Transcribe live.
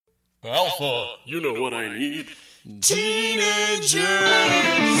Alpha, you know what I need. Teenagers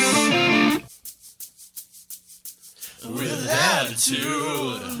with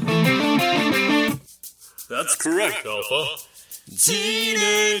attitude. That's correct, Alpha.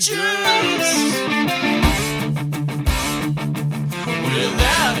 Teenagers with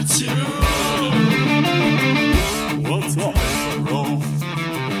attitude. What's up, bro?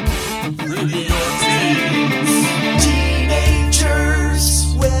 Bring me your teens. Teenagers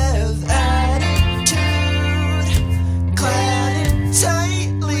with attitude, clad in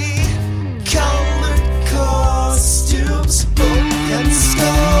tightly colored costumes, book and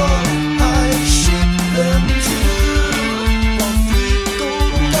skull. I ship them to while three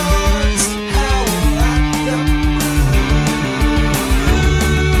gold guards howl at them.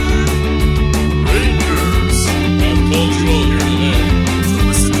 Rangers, I'm cultural here today to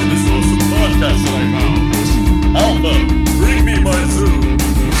listen to this awesome podcast that I found. Alpha, bring me my food.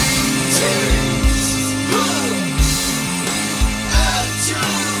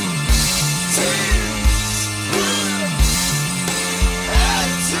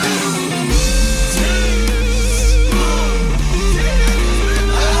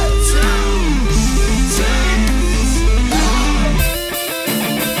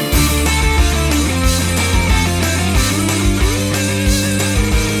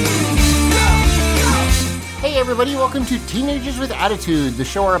 Hey everybody, welcome to Teenagers with Attitude, the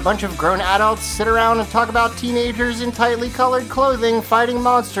show where a bunch of grown adults sit around and talk about teenagers in tightly colored clothing fighting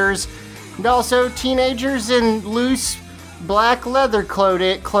monsters, and also teenagers in loose black leather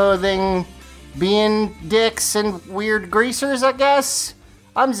clothing being dicks and weird greasers, I guess.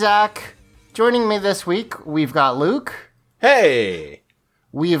 I'm Zach. Joining me this week, we've got Luke. Hey!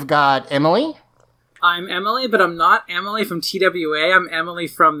 We've got Emily. I'm Emily, but I'm not Emily from TWA. I'm Emily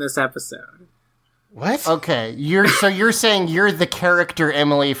from this episode. What? Okay, you're saying you're the character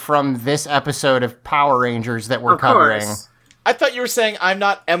Emily from this episode of Power Rangers that we're covering. Course. I thought you were saying I'm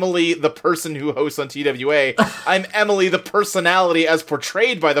not Emily, the person who hosts on TWA. I'm Emily, the personality as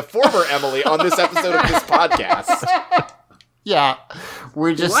portrayed by the former Emily on this episode of this podcast. Yeah,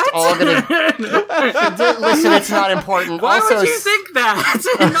 we're just What? all gonna listen. It's not important. Why also, would you think that?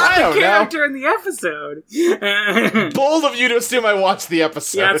 Not I don't the know. character in the episode. Bold of you to assume I watched the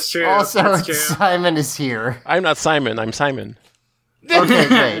episode. Yeah, that's true. Also, that's true. Simon is here. I'm not Simon, I'm Simon. Okay,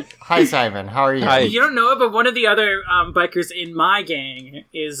 great. Hi, Simon. How are you? Hi. You don't know it, but one of the other bikers in my gang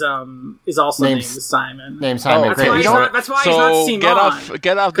is also named Simon. Name Simon. Oh, Great. why We he's don't- not- that's why he's not Simon.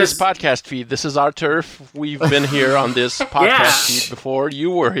 Get off this 'Cause- podcast feed. This is our turf. We've been here on this podcast Yeah. feed before.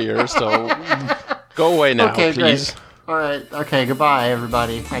 You were here, so go away now, Okay, please. great. All right. Okay. Goodbye,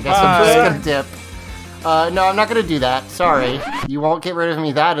 everybody. I guess I'm Bye. just gonna dip. No, I'm not gonna do that. Sorry. You won't get rid of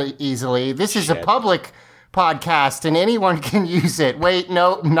me that easily. This is a public podcast, and anyone can use it. Wait,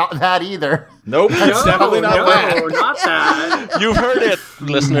 no, not that either. Nope, it's definitely not that. No, not that. You've heard it,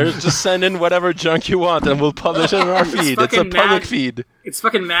 listeners. Just send in whatever junk you want, and we'll publish it on our feed. It's a fucking public mad. feed. It's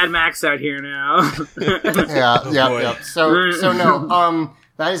fucking Mad Max out here now. Yeah. So no,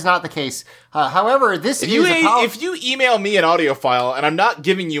 that is not the case. However, this If is you, a power- if you email me an audio file, and I'm not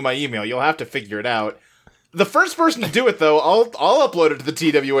giving you my email, you'll have to figure it out. The first person to do it, though, I'll upload it to the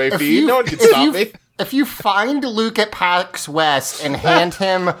TWA feed. No one can stop me. If you find Luke at PAX West and hand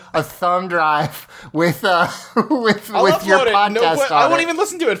him a thumb drive with I'll with your upload it. podcast I on won't it. even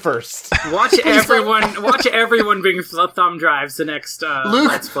listen to it first. Watch everyone bring thumb drives to next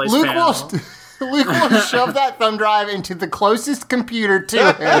Let's Play panel. Luke will shove that thumb drive into the closest computer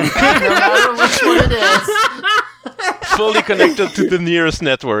to him, no matter which one it is. Fully connected to the nearest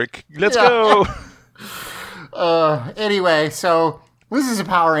network. Let's go. Anyway, so this is a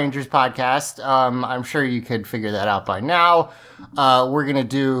Power Rangers podcast. I'm sure you could figure that out by now. We're going to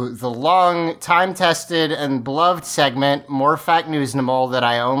do the long, time-tested, and beloved segment, More Fact Newsnable, that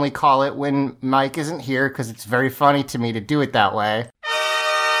I only call it when Mike isn't here because it's very funny to me to do it that way.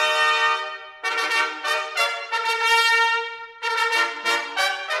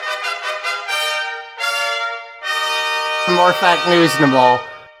 More Fact Newsnable.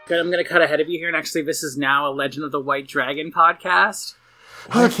 Good, I'm going to cut ahead of you here, and actually, this is now a Legend of the White Dragon podcast.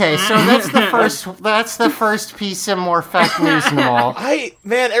 Okay, so that's the first piece of More Fact Newsnable.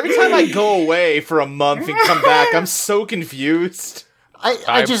 Every time I go away for a month and come back, I'm so confused.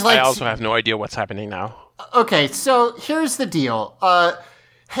 I just like I also have no idea what's happening now. Okay, so here's the deal.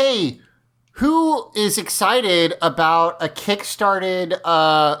 Hey, who is excited about a kickstarted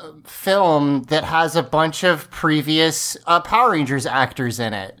film that has a bunch of previous Power Rangers actors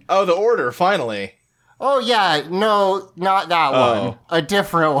in it? Oh, The Order, finally. Oh, yeah, no, not that one. A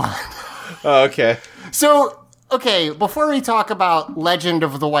different one. Oh, okay. So, okay, before we talk about Legend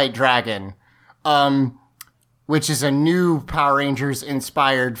of the White Dragon, which is a new Power Rangers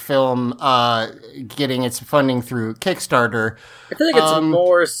inspired film, getting its funding through Kickstarter. I feel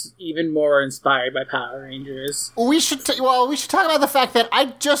like it's even more inspired by Power Rangers. We should talk about the fact that I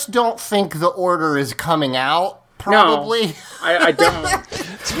just don't think the order is coming out. Probably. No, I don't.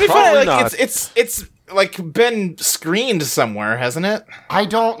 To be fair, Probably like, not. it's like been screened somewhere, hasn't it? I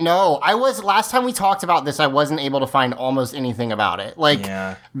don't know. Last time we talked about this, I wasn't able to find almost anything about it. Like,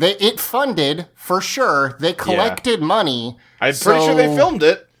 Yeah. it funded, for sure. They collected money. I'm pretty sure they filmed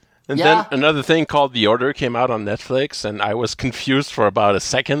it. And Yeah. then another thing called The Order came out on Netflix, and I was confused for about a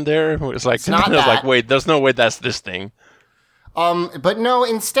second there. It was like, not I was like, that. wait, there's no way that's this thing. But no,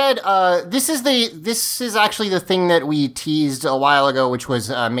 instead, this is actually the thing that we teased a while ago, which was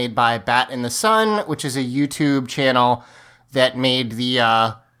made by Bat in the Sun, which is a YouTube channel that made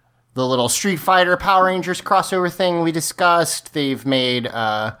the little Street Fighter Power Rangers crossover thing we discussed. They've made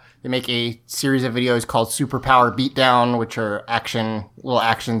they make a series of videos called Superpower Beatdown, which are little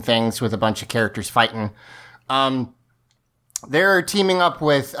action things with a bunch of characters fighting. They're teaming up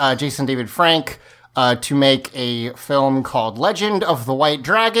with Jason David Frank to make a film called Legend of the White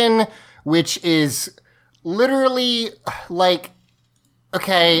Dragon, which is literally like,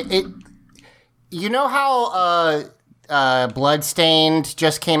 okay, you know how Bloodstained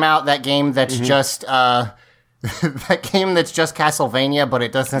just came out, that game that's just that game that's just Castlevania, but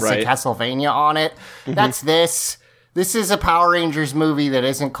it doesn't say Right. Castlevania on it. That's this. This is a Power Rangers movie that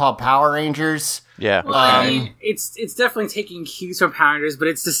isn't called Power Rangers. Yeah. Well, I mean, it's definitely taking cues from Power Rangers, but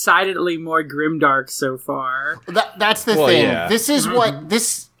it's decidedly more grimdark so far. That's the Well, thing. yeah. This is what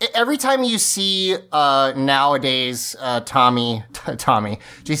this. Every time you see nowadays Tommy,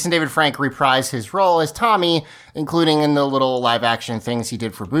 Jason David Frank reprise his role as Tommy, including in the little live action things he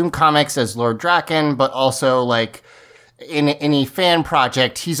did for Boom Comics as Lord Draken, but also like in any fan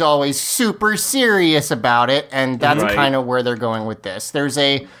project, he's always super serious about it, and that's Right. kind of where they're going with this. There's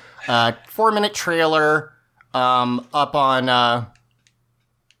a 4-minute trailer up on up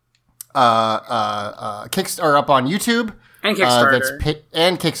on YouTube And Kickstarter.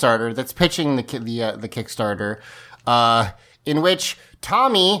 and Kickstarter that's pitching the Kickstarter, in which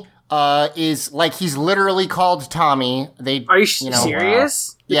Tommy is like, he's literally called Tommy. Are you,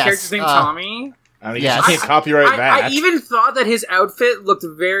 serious? The Yes, character's named Tommy? I mean, Yes. you can't copyright that. I even thought that his outfit looked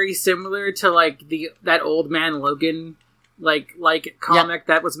very similar to like that Old Man Logan like comic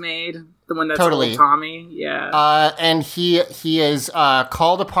that was made, the one that's Totally. old Tommy. Yeah. And he is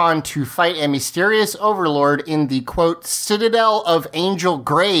called upon to fight a mysterious overlord in the quote Citadel of Angel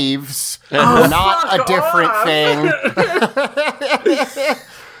Graves, not a fuck different off. thing.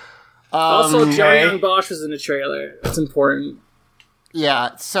 Also, okay. Johnny Young Bosch was in the trailer. That's important.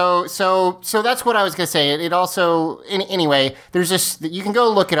 Yeah, so that's what I was gonna say. It also, anyway, there's this. You can go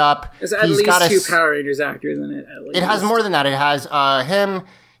look it up. There's at least got two Power Rangers actors in it. At least. It has more than that. It has him.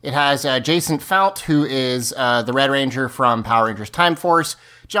 It has Jason Fount, who is the Red Ranger from Power Rangers Time Force.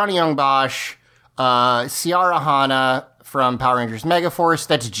 Johnny Young Bosch, Ciara Hanna from Power Rangers Megaforce.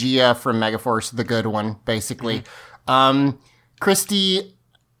 That's Gia from Megaforce, the good one, basically. Christy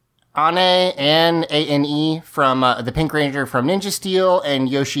Ane from the Pink Ranger from Ninja Steel, and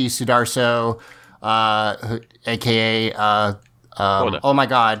Yoshi Sudarso, aka oh my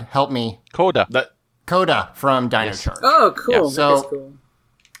god, help me, Coda. Coda from Dino Charge. Oh, cool. Yeah, That so- is cool.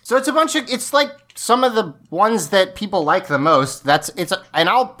 So it's a bunch of, it's like some of the ones that people like the most. And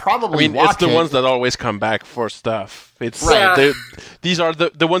I'll probably I mean, watch it's the it. ones that always come back for stuff. It's Right. these are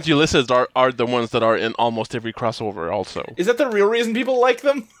the ones you listed are the ones that are in almost every crossover. Also, Is that the real reason people like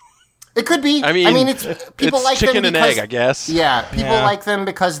them? It could be. I mean, it's people it's like chicken them and because, egg, I guess. Yeah, people Yeah. like them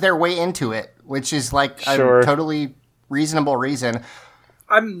because they're way into it, which is like Sure. a totally reasonable reason.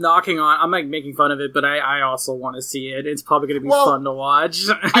 I'm I'm like making fun of it, but I also want to see it. It's probably going to be Well, fun to watch.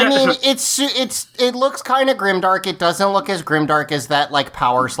 I mean, it looks kind of grimdark. It doesn't look as grimdark as that like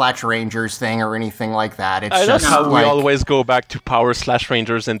Power/Rangers thing or anything like that. It's I just that's how like, we always go back to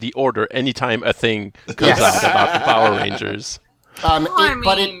Power/Rangers and the Order anytime a thing comes Yes. out about the Power Rangers.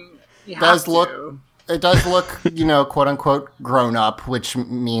 but it you does have look. to. It does look, quote unquote, grown up, which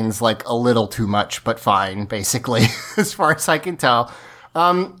means like a little too much, but fine, basically, as far as I can tell.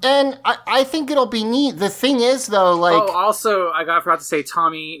 And I think it'll be neat. The thing is, though, like, Also, I forgot to say,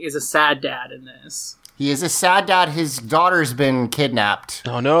 Tommy is a sad dad in this. he is a sad dad. His daughter's been kidnapped.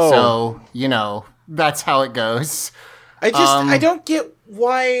 Oh no! So, that's how it goes. I don't get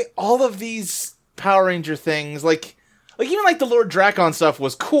why all of these Power Ranger things, like even like the Lord Drakon stuff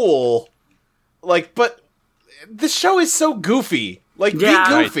was cool, but this show is so goofy. Like, Yeah.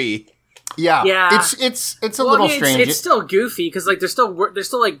 be goofy. Yeah, Yeah. it's a Well, little I mean, strange. It's still goofy because like they're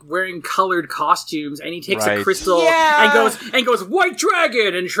still like wearing colored costumes, and he takes a Right. crystal and goes white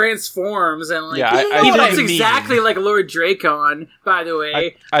dragon and transforms, and like Yeah, I he think- looks exactly like Lord Dracon. By the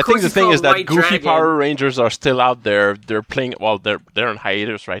way, I Of course think the he's thing called is that White Goofy Dragon. Power Rangers are still out there. They're playing. Well, they're on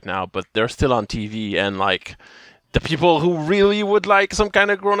hiatus right now, but they're still on TV. And like the people who really would like some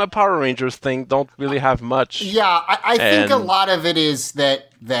kind of grown-up Power Rangers thing don't really have much. Yeah, I think a And- lot of it is that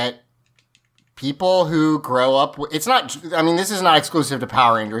people who grow up with, it's not, I mean, this is not exclusive to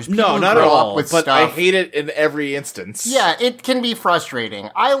Power Rangers. People No, who not at grow all. up with But I stuff- hate it in every instance. Yeah, it can be frustrating.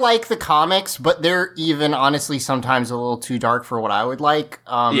 I like the comics, but they're even honestly sometimes a little too dark for what I would like.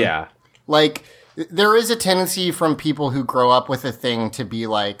 Yeah. Like, there is a tendency from people who grow up with a thing to be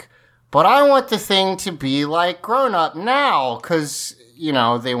like, but I want the thing to be like grown up now, because, you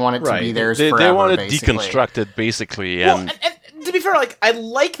know, they want it to be Right. theirs They forever, want to basically. deconstruct it basically, Well, and and to be fair, like I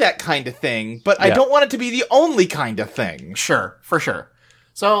like that kind of thing, but I Yeah. don't want it to be the only kind of thing. Sure, for sure.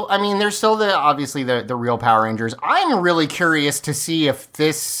 So, I mean, there's still obviously the real Power Rangers. I'm really curious to see if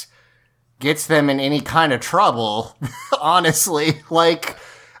this gets them in any kind of trouble, honestly. Like,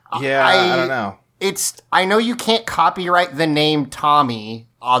 Yeah, I don't know. I know you can't copyright the name Tommy,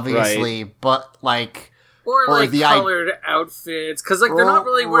 obviously, but like, or or like the colored outfits because like they're not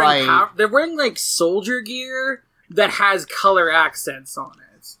really wearing Right. they're wearing like soldier gear that has color accents on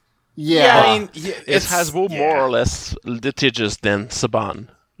it. yeah. I mean, it has more or less litigious than Saban.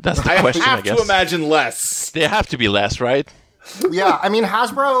 That's the I question, I have guess. to imagine less. They have to be less, right? Yeah, I mean,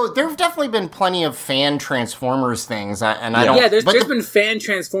 Hasbro, there have definitely been plenty of fan Transformers things, and I don't... Yeah, there's but been fan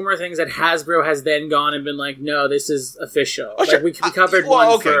Transformer things that Hasbro has then gone and been like, no, this is official. Oh, like sure. we covered Well, one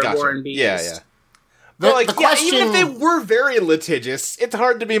okay, for gotcha. War and Beast. Yeah, yeah. the, But like, the yeah, question... even if they were very litigious, it's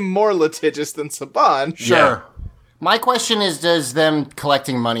hard to be more litigious than Saban. Sure. Yeah. My question is, does them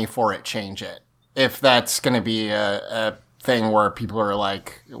collecting money for it change it? If that's going to be a thing where people are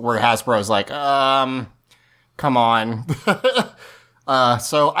like, where Hasbro's like, come on.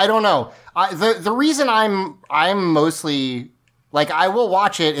 So I don't know. The reason I'm mostly like, I will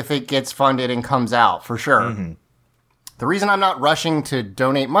watch it if it gets funded and comes out for sure. Mm-hmm. The reason I'm not rushing to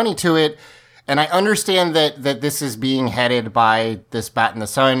donate money to it, and I understand that this is being headed by this Bat in the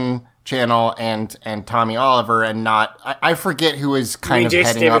Sun channel and Tommy Oliver, and not I forget who is kind of just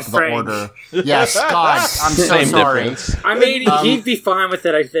heading David up the Frank. order. Yes, God, I'm so Same sorry. difference. I mean, he'd be fine with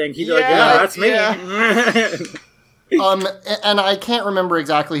it, I think. He'd be like, yeah, that's me. And I can't remember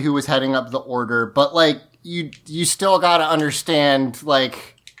exactly who was heading up the order, but like you still got to understand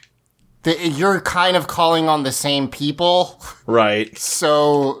like you're kind of calling on the same people, Right.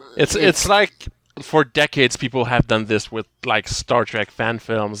 so It's like for decades people have done this with like Star Trek fan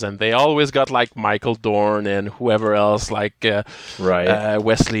films, and they always got like Michael Dorn and whoever else, like Right.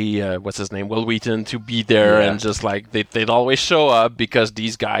 Wesley, what's his name, Will Wheaton, to be there, Yeah. and just like they'd always show up because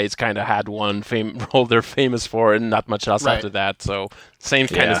these guys kind of had one role they're famous for, and not much else Right. after that. So same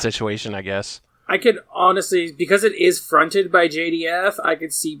kind Yeah. of situation, I guess. I could honestly, because it is fronted by JDF, I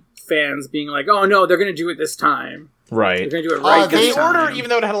could see fans being like, oh no, they're going to do it this time. Right. They're going to do it right they this The time. Order, even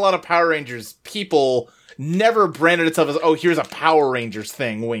though it had a lot of Power Rangers people, never branded itself as, oh, here's a Power Rangers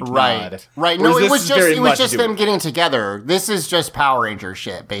thing, wink right, nod. right. Whereas No, it this was is just very much them doing it. getting together. This is just Power Ranger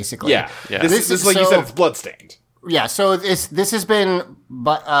shit, basically. Yeah. Yeah. This is like you said, it's bloodstained. Yeah, so this has been,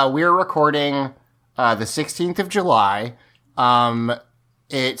 but we're recording the 16th of July.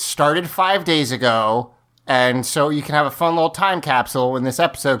 It started 5 days ago, and so you can have a fun little time capsule when this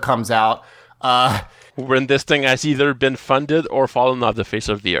episode comes out. When this thing has either been funded or fallen off the face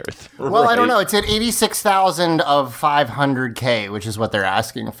of the earth. Well, I don't Right. know. It's at 86,000 of 500K, which is what they're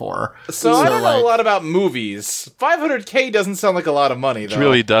asking for. So I don't know like- a lot about movies. 500K doesn't sound like a lot of money, though. It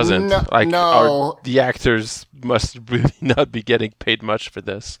really doesn't. No. The actors must really not be getting paid much for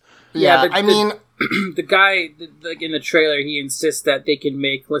this. Yeah, but I mean, the guy, like in the trailer, he insists that they can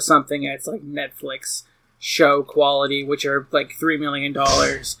make something that's like Netflix show quality, which are like $3 million.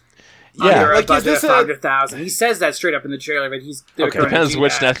 Under a like, is budget this of a- 500,000. He says that straight up in the trailer, but they're Okay. trying to Depends do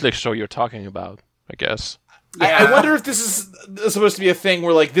which that. Netflix show you're talking about, I guess. I wonder if this is supposed to be a thing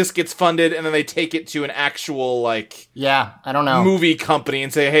where, like, this gets funded and then they take it to an actual, like, yeah, I don't know. movie company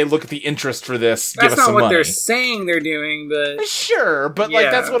and say, hey, look at the interest for this. Give That's us not some what money. they're saying they're doing, but Sure, but, like,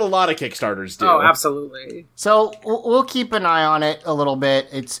 Yeah. that's what a lot of Kickstarters do. oh, absolutely. So we'll keep an eye on it a little bit.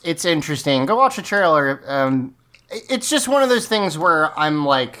 It's interesting. Go watch the trailer. It's just one of those things where I'm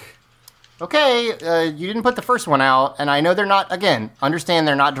like, okay, you didn't put the first one out, and I know they're not. Again, understand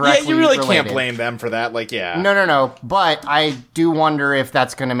they're not Yeah, directly. you really related. can't blame them for that. Like, yeah. No. But I do wonder if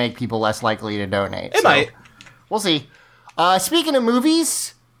that's going to make people less likely to donate. It might. We'll see. Speaking of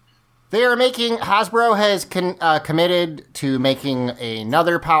movies, Hasbro has committed to making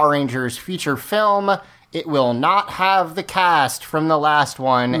another Power Rangers feature film. It will not have the cast from the last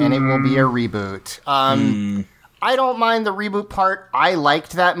one, and it will be a reboot. I don't mind the reboot part. I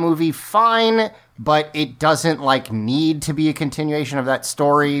liked that movie fine, but it doesn't need to be a continuation of that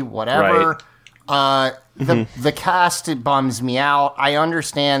story, whatever. Right. The cast, it bums me out. I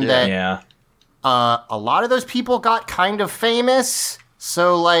understand that Yeah. a lot of those people got kind of famous,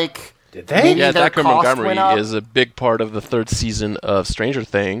 so Did they? maybe Yeah, their Dacre cost Montgomery went up. is a big part of the 3rd season of Stranger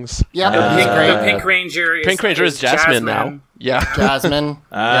Things. Yep, The he's great. Pink Ranger is Pink Ranger is Jasmine now. Yeah. Jasmine.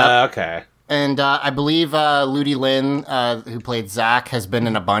 Yep. Okay. And I believe Ludi Lin, who played Zack, has been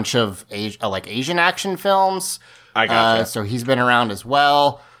in a bunch of Asian action films. I gotcha. So he's been around as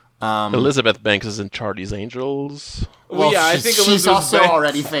well. Elizabeth Banks is in Charlie's Angels. Well, yeah, I think she's Elizabeth also Banks-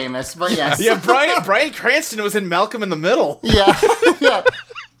 already famous, but yes. Yeah, Bryan Cranston was in Malcolm in the Middle. Yeah, yeah.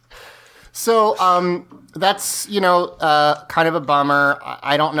 So, that's, kind of a bummer.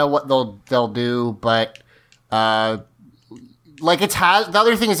 I don't know what they'll do, but, the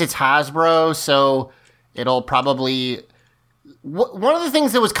other thing is it's Hasbro, so it'll probably, one of the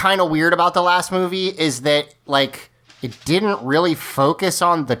things that was kind of weird about the last movie is that, it didn't really focus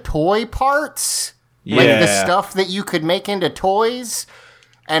on the toy parts. The Yeah. stuff that you could make into toys.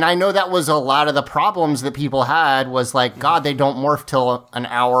 And I know that was a lot of the problems that people had was God, they don't morph till an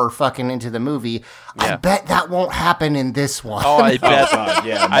hour fucking into the movie. I Yeah. bet that won't happen in this one. Oh, I bet. God,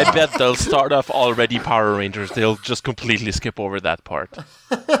 yeah, no. I bet they'll start off already Power Rangers. They'll just completely skip over that part.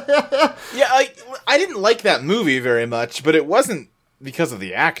 Yeah, I didn't like that movie very much, but it wasn't because of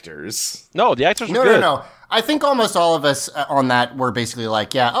the actors. No, the actors no, are good. no. I think almost all of us on that were basically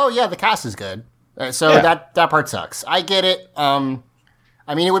the cast is good. So Yeah. that part sucks. I get it.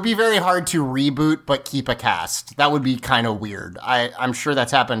 It would be very hard to reboot but keep a cast. That would be kind of weird. I'm sure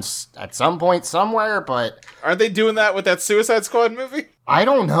that's happened at some point somewhere, but Aren't they doing that with that Suicide Squad movie? I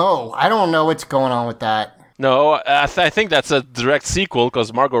don't know. I don't know what's going on with that. No, I think that's a direct sequel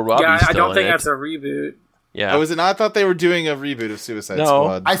because Margot Robbie's Yeah, I still don't in think it. that's a reboot. Yeah. Oh, was it not? I thought they were doing a reboot of Suicide No.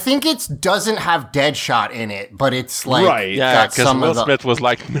 Squad. I think it doesn't have Deadshot in it, but it's Right. Yeah, got because some Will of the Smith was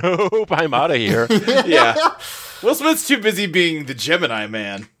like, nope, I'm out of here. Yeah. Will Smith's too busy being the Gemini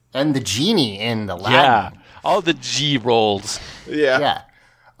Man. and the genie in the lab. Yeah. All the G rolls. Yeah. Yeah.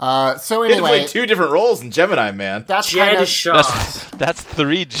 So He had to play anyway, 2 different roles in Gemini Man. that's kind Jed of Shaw. That's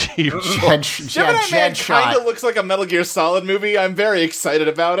 3 G rolls. Gemini Man Jed Shot. kind of looks like a Metal Gear Solid movie. I'm very excited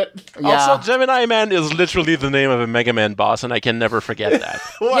about it. Yeah. Also, Gemini Man is literally the name of a Mega Man boss, and I can never forget that.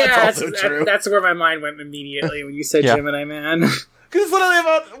 Well, Yeah, that's also true. that's where my mind went immediately when you said Yeah. Gemini Man. Because it's literally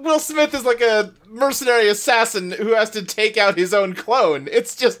about Will Smith is like a mercenary assassin who has to take out his own clone.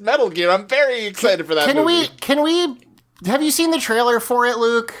 It's just Metal Gear. I'm very excited for that movie. Can we have you seen the trailer for it,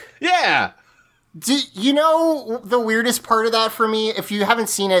 Luke? Yeah. Do you know the weirdest part of that for me? If you haven't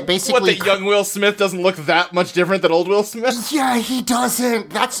seen it, basically What, that young Will Smith doesn't look that much different than old Will Smith? Yeah, he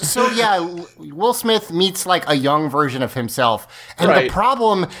doesn't. That's so. Yeah, Will Smith meets a young version of himself, and Right. the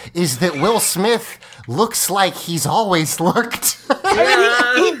problem is that Will Smith looks like he's always looked.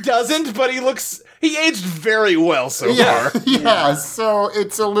 I mean, he doesn't, but he aged very well so yeah, far. yeah. So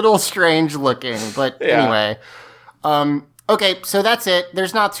it's a little strange looking, but Yeah. anyway. Okay, so that's it.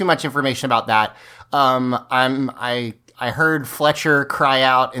 There's not too much information about that. I heard Fletcher cry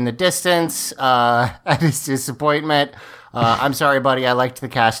out in the distance at his disappointment. I'm sorry, buddy. I liked the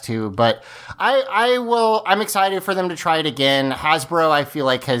cast too, but I'm excited for them to try it again. Hasbro, I feel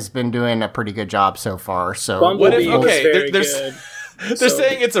like, has been doing a pretty good job so far. So Bumblebee What if- was okay, very there's- good. They're So-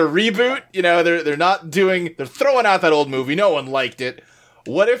 saying it's a reboot. They're throwing out that old movie. No one liked it.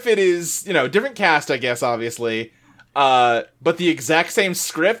 What if it is, different cast, I guess, obviously, but the exact same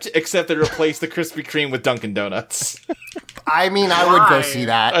script, except they replace the Krispy Kreme with Dunkin' Donuts? I mean, I would go Why? see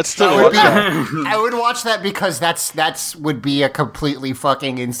that. I'd still I would watch I would watch that because that's would be a completely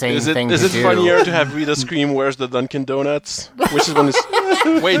fucking insane Is it thing is to it do. funnier to have Rita scream, "Where's the Dunkin' Donuts"? Which is when it's...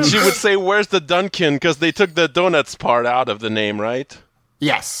 Wait, she would say, "Where's the Dunkin'?" Because they took the donuts part out of the name, right?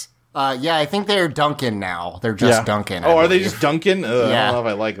 Yes. Yeah, I think they're Dunkin' now. They're just Yeah. Dunkin'. Oh, I are they believe. just Dunkin'? I Yeah. don't know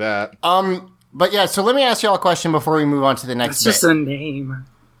if I like that. But yeah, so let me ask y'all a question before we move on to the next It's bit. just a name.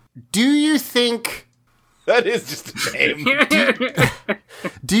 Do you think That is just a name.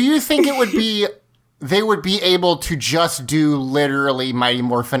 it would be they would be able to just do literally Mighty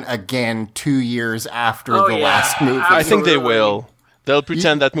Morphin again 2 years after Oh, the yeah. last movie? I think they Absolutely. will. They'll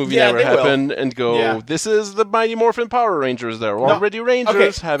pretend that movie Yeah, never they will. happened and go, Yeah. "This is the Mighty Morphin Power Rangers. They're already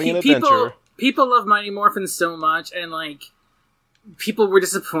Rangers okay. having an people adventure." people love Mighty Morphin so much, and people were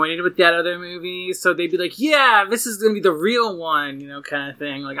disappointed with that other movie, so they'd be like, "Yeah, this is gonna be the real one," kind of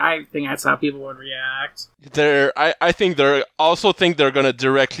thing. Like, I think that's how people would react. I think they're gonna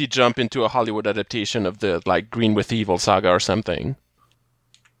directly jump into a Hollywood adaptation of the Green with Evil saga or something.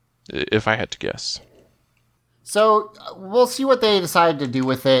 If I had to guess. So we'll see what they decide to do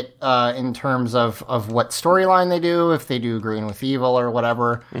with it in terms of what storyline they do, if they do Green with Evil or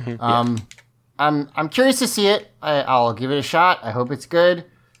whatever. I'm curious to see it. I'll give it a shot. I hope it's good.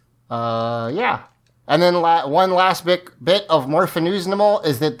 Yeah. And then one last bit of Morphin Newsnimal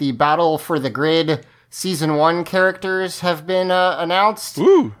is that the Battle for the Grid Season 1 characters have been announced.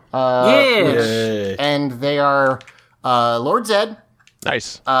 Woo! And they are Lord Zed.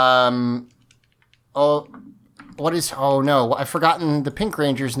 Nice. Oh no, I've forgotten the Pink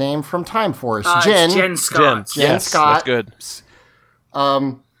Ranger's name from Time Force. Jen Scott. Jen Scott. That's good.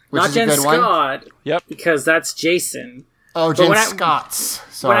 Which Not is Jen a good Scott. one. Yep. Because that's Jason. Oh, Jen Scott's.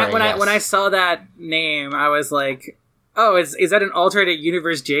 Sorry. When I saw that name, I was like, "Oh, is that an alternate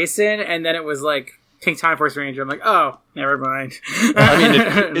universe Jason?" And then it was like Pink Time Force Ranger. I'm like, "Oh, never mind." I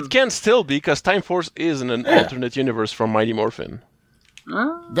mean, it can still be because Time Force is in an alternate universe from Mighty Morphin.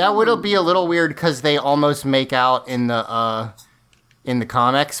 That would be a little weird because they almost make out in the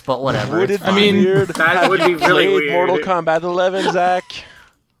comics, but whatever. Would it it's be fine. weird? That would be really Played weird. Mortal Kombat 11, Zach.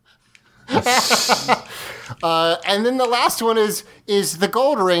 And then the last one is the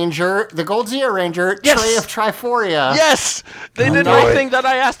Gold Ranger, the Gold Zeo Ranger, Yes! Trey of Triforia. Yes! They did everything that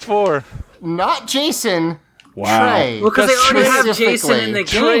I asked for. Not Jason. Wow. Trey. Well, because they already have Jason Specifically. in the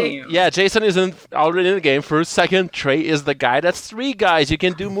Trey, game. yeah, Jason isn't already in the game. First, second, Trey is the guy. That's 3 guys. You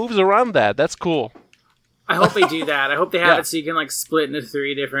can do moves around that. That's cool. I hope they do that. I hope they have Yeah. it so you can split into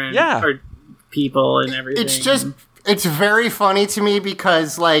 3 different Yeah. or people and everything. It's very funny to me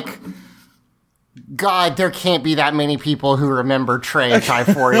because God, there can't be that many people who remember Trey of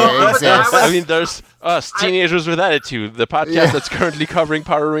Triforia exists. I mean, there's us, Teenagers with Attitude, the podcast that's currently covering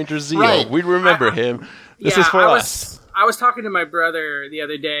Power Rangers Zeo. Right. We remember him. This is for us. I was talking to my brother the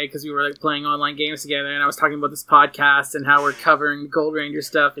other day because we were playing online games together, and I was talking about this podcast and how we're covering Gold Ranger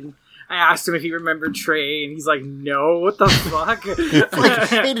stuff, and I asked him if he remembered Trey, and he's like, "No, what the fuck?"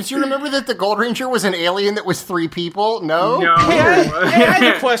 Hey, did you remember that the Gold Ranger was an alien that was 3 people? No? No. Hey, I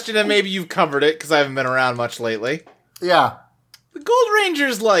had a question, and maybe you've covered it because I haven't been around much lately. Yeah. The Gold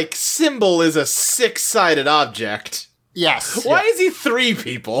Ranger's symbol is a 6-sided object. Yes. Why is he 3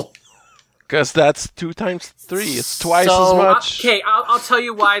 people? Because that's 2 times 3. It's twice So- as much. Okay, I'll tell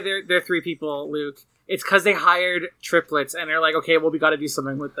you why they're 3 people, Luke. It's because they hired triplets, and they're like, "Okay, well, we got to do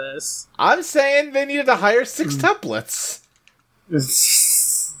something with this." I'm saying they needed to hire 6 tuplets.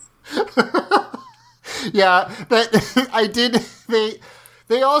 Yeah, but I did.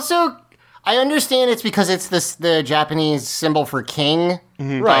 They also. I understand it's because it's the Japanese symbol for king,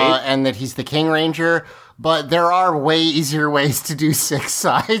 Right. and that he's the King Ranger. But there are way easier ways to do 6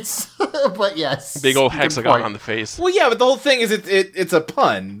 sides. But yes, Big old good hexagon point. on the face. Well, yeah, but the whole thing is it's a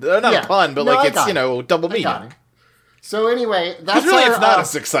pun. Not Yeah. a pun, but No, I it's, got it. double I meaning. got it. So anyway, that's Because really, our, it's not a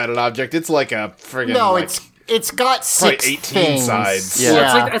 6-sided object. It's like a friggin' no. It's got 6 18 things. sides.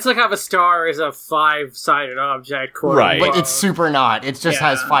 Yeah, It's like how a star is a 5-sided object, quote Right. but unquote. it's super not. It just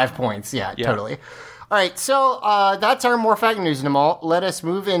has Yeah. 5 points. Yeah, totally. All right, so that's our Morphac News and all. Let us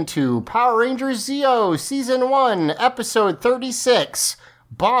move into Power Rangers Zeo Season 1, Episode 36,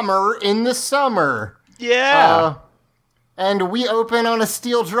 Bomber in the Summer. Yeah. And we open on a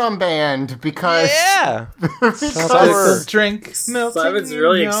steel drum band because yeah. summer. Drink. Simon's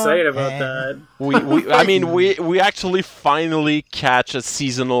really excited about that. We actually finally catch a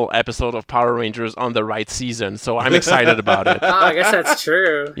seasonal episode of Power Rangers on the right season, so I'm excited about it. Oh, I guess that's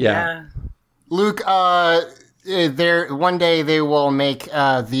true. Yeah. Luke, one day they will make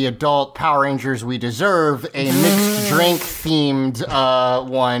the adult Power Rangers We Deserve a mixed drink themed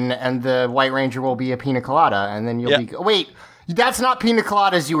one, and the White Ranger will be a pina colada, and then you'll be wait. That's not pina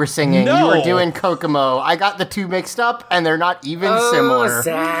coladas you were singing. No. You were doing Kokomo. I got the 2 mixed up, and they're not even similar.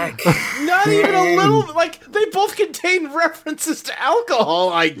 Zach. Not even a little. They both contain references to alcohol,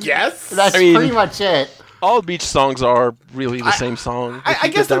 I guess. That's I mean- pretty much it. All beach songs are really the same song. I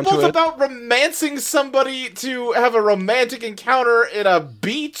guess they're both about romancing somebody to have a romantic encounter in a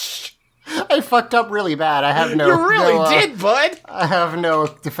beach. I fucked up really bad. I have no. You really no, did, bud. I have no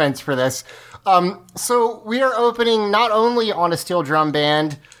defense for this. So we are opening not only on a steel drum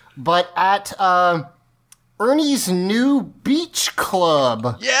band, but at Ernie's new beach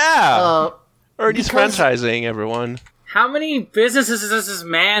club. Yeah. Ernie's because- franchising, everyone. How many businesses does this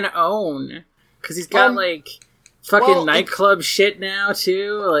man own? Because he's got fucking Well, nightclub shit now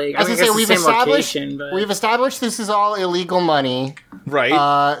too. Like, I As mean, I say, it's the we've same established location, but we've established this is all illegal money.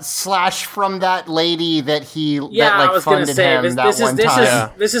 Right. Slash from that lady that he yeah, that like I was gonna funded say him this, that this is one this time.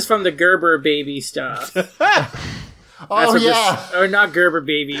 is this is from the Gerber baby stuff. Oh what yeah. or not Gerber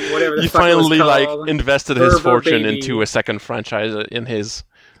baby, whatever the He fuck finally it was like called. invested his Gerber fortune baby. into a second franchise in his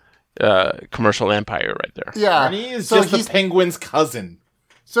commercial empire right there. Yeah. And he is So just the he's penguin's cousin.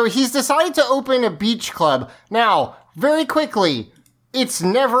 So he's decided to open a beach club. Now, very quickly, it's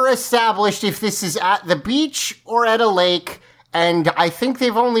never established if this is at the beach or at a lake, and I think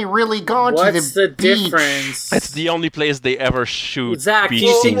they've only really gone What's to the the beach. difference? It's the only place they ever shoot Zach, do beach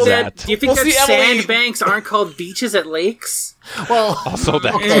you think scenes that at. do you think Well, that see, Emily- sandbanks aren't called beaches at lakes? Well, Also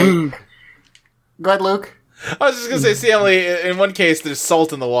that. okay. Go ahead, Luke. I was just gonna say, see, Emily, in one case there's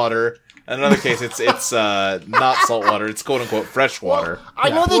salt in the water, in another case it's not salt water, it's quote unquote fresh water. I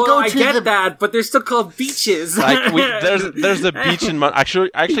know they Well, go I to get the that, but they're still called beaches. Like there's a beach in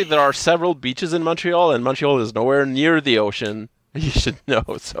actually there are several beaches in Montreal, and Montreal is nowhere near the ocean. You should know.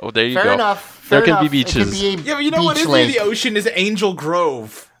 So there you Fair go. enough. There fair can be enough. It could beaches. be a Yeah, but you know what beach is lake. near the ocean is Angel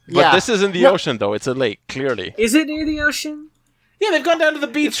Grove. But Yeah. this isn't the No. ocean though. It's a lake, clearly. Is it near the ocean? Yeah, they've gone down to the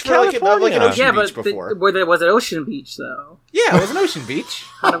beach for like an California. ocean Yeah, beach but before. was it Ocean Beach though? Yeah, it was an ocean beach.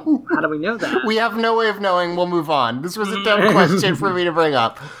 How do we know that? We have no way of knowing. We'll move on. This was a dumb question for me to bring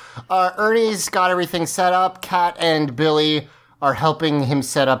up. Ernie's got everything set up. Kat and Billy are helping him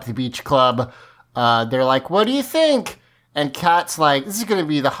set up the beach club. They're like, what do you think? And Kat's like, this is going to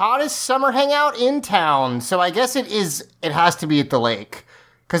be the hottest summer hangout in town. So I guess it has to be at the lake.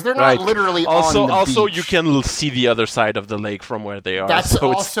 Because they're not literally also, on the Also, beach. you can see the other side of the lake from where they are. That's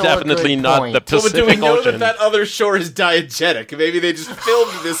so it's also a definitely good not point. the But Pacific do we know Ocean. that other shore is diegetic? Maybe they just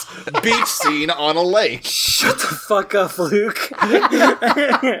filmed this beach scene on a lake. Shut the fuck up, Luke.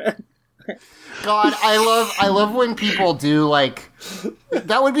 God, I love when people do like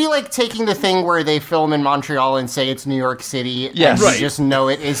that would be like taking the thing where they film in Montreal and say it's New York City. Yes. and Right. you just know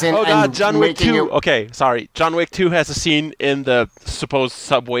it isn't. Oh and god, John Wick making 2. it- Okay, sorry. John Wick 2 has a scene in the supposed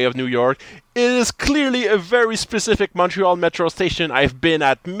subway of New York. It is clearly a very specific Montreal metro station I've been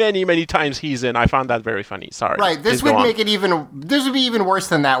at many, many times he's in. I found that very funny. Sorry. Right, this Please would go on. make it even. This would be even worse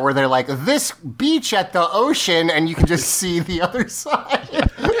than that, where they're like this beach at the ocean, and you can just see the other side.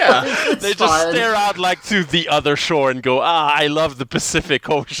 Yeah. It's They just fine. stare out like to the other shore and go, I love the Pacific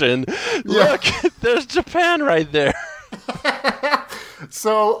Ocean. Look, there's Japan right there.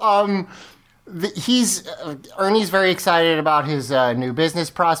 So, Ernie's very excited about his new business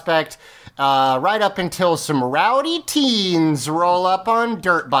prospect. Right up until some rowdy teens roll up on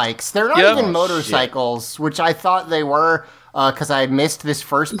dirt bikes. They're not Yep. even motorcycles, which I thought they were, because I missed this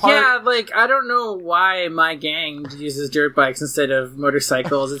first part. Yeah, like I don't know why my gang uses dirt bikes instead of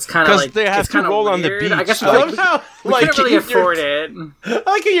motorcycles. It's kind of 'Cause like they have it's to kinda roll on the weird. I beach. guess I like, love how we like couldn't really you're- afford it. I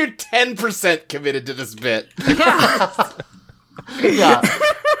like how you're 10% committed to this bit. Yeah.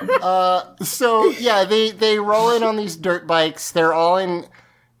 So yeah, they roll in on these dirt bikes. They're all in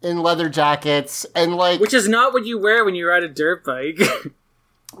leather jackets and like. Which is not what you wear when you ride a dirt bike.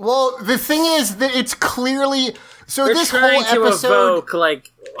 Well, the thing is that it's clearly so. They're This trying whole to episode. evoke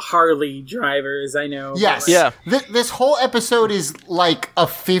like Harley drivers. I know. Yes. but, like, Yeah. This whole episode is like a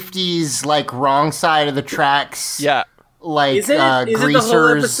 50s, like wrong side of the tracks. Yeah. Like Is it greasers. the whole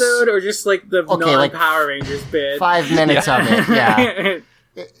episode or just like the Okay, like, non-Power Rangers bit? 5 minutes of it. Yeah.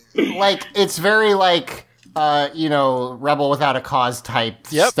 Like it's very like Rebel Without a Cause type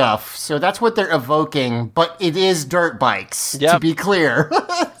Yep. stuff. So that's what they're evoking, but it is dirt bikes, to Yep. be clear.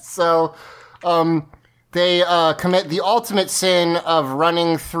 So they commit the ultimate sin of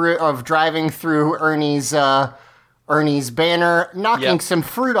driving through Ernie's banner, knocking Yep. some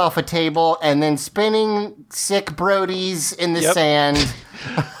fruit off a table, and then spinning sick Brodies in the Yep. sand.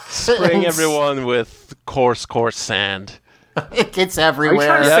 Spraying everyone with coarse sand. It gets Are you everywhere.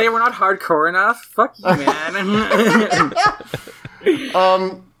 trying to Yep. say we're not hardcore enough? Fuck you, man.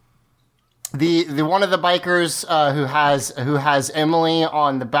 The one of the bikers who has Emily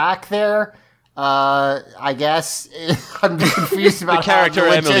on the back there. I guess I'm confused about The character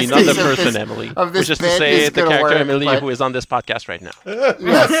how the Emily, not the logistics of person this- Emily. Of this Which is to bit say, is the gonna character work, Emily but- who is on this podcast right now.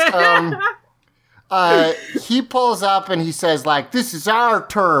 Yes. He pulls up and he says, like, this is our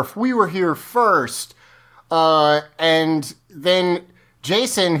turf. We were here first. And then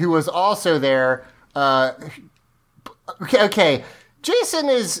Jason, who was also there, okay. Jason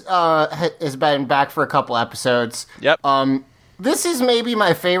has been back for a couple episodes. Yep. This is maybe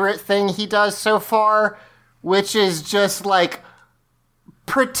my favorite thing he does so far, which is just like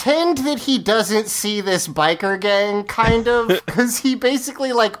pretend that he doesn't see this biker gang, kind of, because he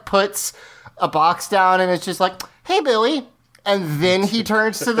basically like puts a box down and it's just like, "Hey, Billy," and then he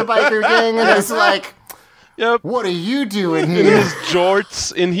turns to the biker gang and is like, Yep. "What are you doing In here?" his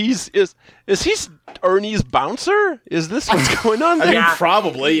jorts, and is he Ernie's bouncer? Is this what's going on I there? mean, Yeah.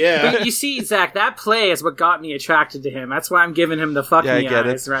 probably, yeah. But you see, Zach, that play is what got me attracted to him. That's why I'm giving him the fuck Yeah, I me get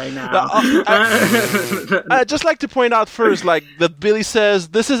it. eyes right now. I'd just like to point out first, like, that Billy says,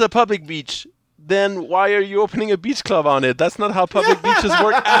 this is a public beach. Then why are you opening a beach club on it? That's not how public beaches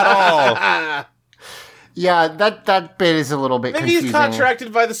work at all. Yeah, that bit is a little bit Maybe confusing. he's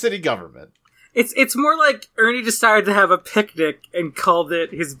contracted by the city government. It's more like Ernie decided to have a picnic and called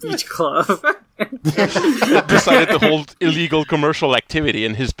it his beach club. Decided to hold illegal commercial activity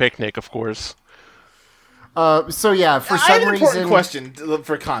in his picnic, of course. So yeah, for I have some an reason, important question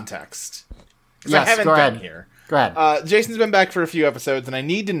for context. 'Cause Yes, I haven't go been ahead. here. Go ahead. Jason's been back for a few episodes, and I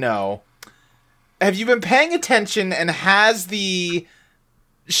need to know, have you been paying attention, and has the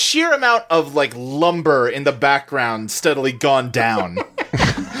sheer amount of, like, lumber in the background steadily gone down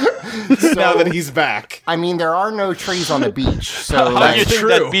now that he's back? I mean, there are no trees on the beach, so How do you that's think true.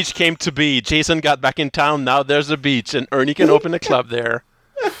 that beach came to be? Jason got back in town, now there's a beach, and Ernie can open a club there.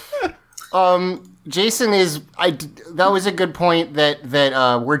 Jason is. That was a good point. That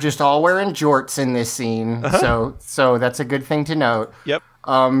we're just all wearing jorts in this scene. So that's a good thing to note. Yep.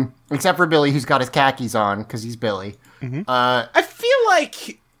 Except for Billy, who's got his khakis on because he's Billy. I feel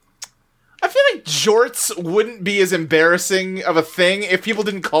like jorts wouldn't be as embarrassing of a thing if people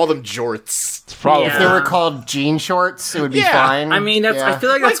didn't call them jorts. It's probably If Yeah. they were called jean shorts, it would be Yeah. fine. I mean, that's. Yeah. I feel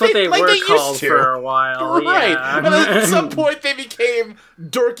like that's Like what they- they like were they used called to. for a while. Right. Yeah. And then at some point they became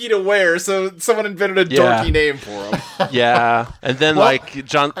dorky to wear, so someone invented a Yeah. dorky name for them. Yeah, and then like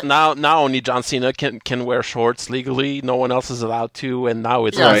John now only John Cena can wear shorts legally. No one else is allowed to, and now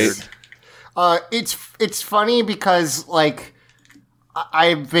it's Yes. weird. It's funny because like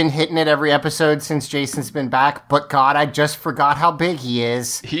I've been hitting it every episode since Jason's been back, but God, I just forgot how big he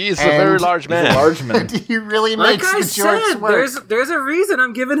is. He is a very And large man. Large man. He really Like makes I the jorts said, work. there's a reason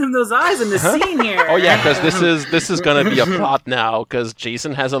I'm giving him those eyes in this scene here. Oh yeah, because this is gonna be a plot now. Because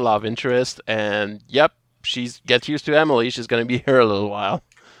Jason has a love interest, and yep, gets used to Emily. She's gonna be here a little while.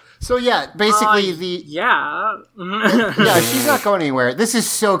 So yeah, basically the Yeah. yeah, she's not going anywhere. This is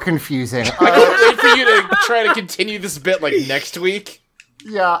so confusing. I can't wait for you to try to continue this bit like next week.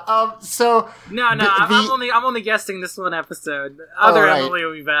 Yeah. So No, I'm only guessing this one episode. Oh, Other right. Emily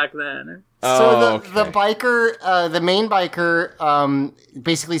will be back then. the biker, the main biker,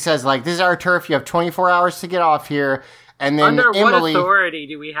 basically says like, "This is our turf. You have 24 hours to get off here." And then Under Emily, what authority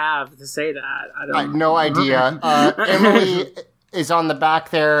do we have to say that? I I have don't. no idea. Emily is on the back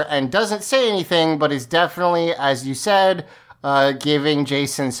there and doesn't say anything, but is definitely, as you said, giving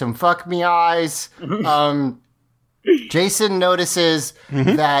Jason some fuck me eyes. Jason notices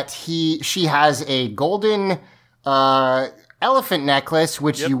that she has a golden elephant necklace,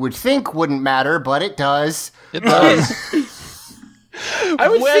 which you would think wouldn't matter, but it does. It does. I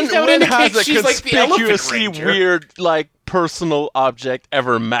would think that would when indicate has a she's like the elephant conspicuously ranger. weird, like, personal object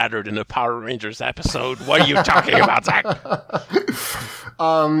ever mattered in a Power Rangers episode? What are you talking about, Zach?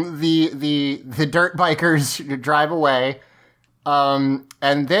 The dirt bikers drive away.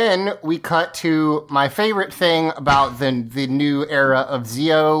 And then we cut to my favorite thing about the new era of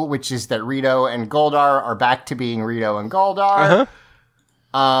Zeo, which is that Rito and Goldar are back to being Rito and Goldar.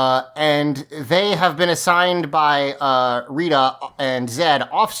 And they have been assigned by Rita and Zed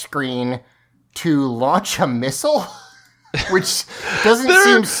off screen to launch a missile, which doesn't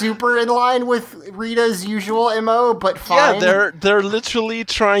seem super in line with Rita's usual MO, but fine. Yeah, they're literally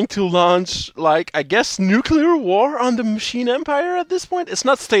trying to launch, like, I guess, nuclear war on the Machine Empire at this point. It's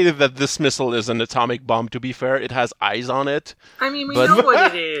not stated that this missile is an atomic bomb, to be fair. It has eyes on it. I mean, we But- know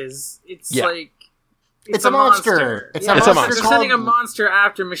what it is. It's Yeah. like It's a monster. It's a monster They're sending a called- monster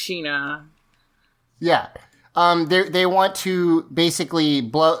after Machina. Yeah. They want to basically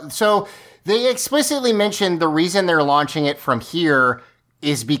blow. So they explicitly mentioned the reason they're launching it from here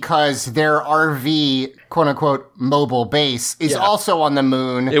is because their RV, quote unquote, mobile base is also on the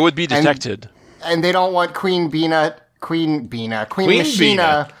moon. It would be detected. And they don't want Queen Machina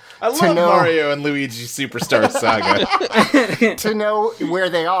Bina. I to love know Mario and Luigi Superstar Saga. to know where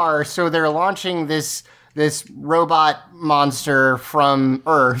they are. So they're launching this robot monster from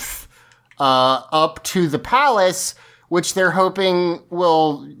Earth up to the palace, which they're hoping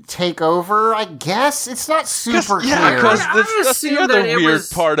will take over. I guess it's not super clear. Yeah, because I that's the assumed other that it weird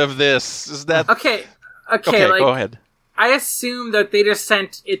was- part of this, is that... Okay, Okay, like, go ahead. I assume that they just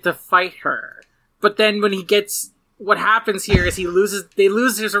sent it to fight her. But then when he gets... What happens here is they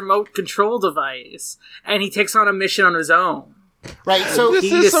lose his remote control device, and he takes on a mission on his own. Right, so This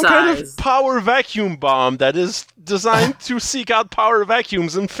He is some kind decides. of power vacuum bomb that is designed to seek out power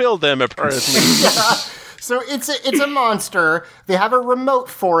vacuums and fill them, apparently. So it's a monster. They have a remote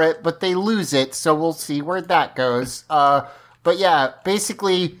for it, but they lose it. So we'll see where that goes. But yeah,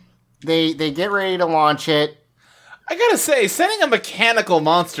 basically they get ready to launch it. I gotta say, sending a mechanical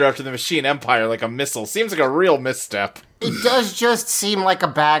monster after the Machine Empire like a missile seems like a real misstep. It does just seem like a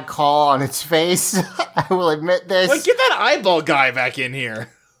bad call on its face. I will admit this. Like, get that eyeball guy back in here.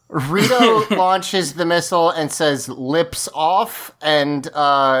 Rito launches the missile and says "lips off," and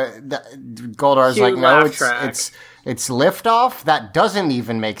Goldar's Cue like, "No, laugh it's track. it's lift off." That doesn't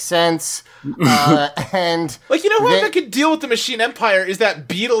even make sense. And Like, you know who They- I could deal with the Machine Empire is that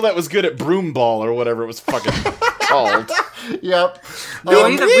beetle that was good at broom ball or whatever it was fucking called. yep. No,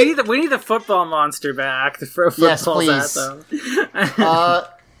 we need the football monster back to throw Yes, footballs please. at them.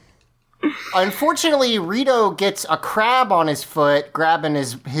 Unfortunately, Rito gets a crab on his foot, grabbing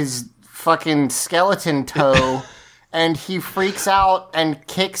his fucking skeleton toe, and he freaks out and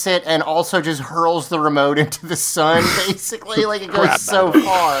kicks it, and also just hurls the remote into the sun. Basically, like it goes so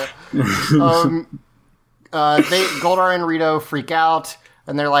far. Goldar and Rito freak out,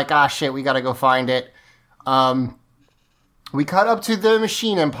 and they're like, "Ah, shit, we gotta go find it." We cut up to the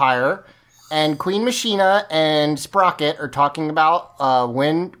Machine Empire. And Queen Machina and Sprocket are talking about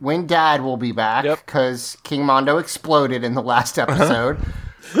when Dad will be back, Yep. because King Mondo exploded in the last episode,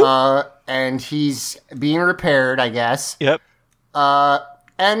 and he's being repaired, I guess. Yep.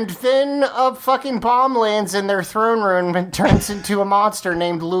 And then a fucking bomb lands in their throne room and turns into a monster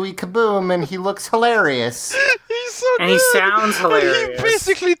named Louis Kaboom, and he looks hilarious. He's so And he good. sounds And hilarious. he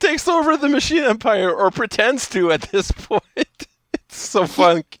basically takes over the Machine Empire, or pretends to at this point. It's so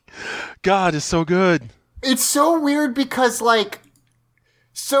fun. God, it's so good. It's so weird because, like,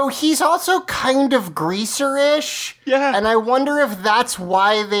 so he's also kind of greaser-ish. Yeah. And I wonder if that's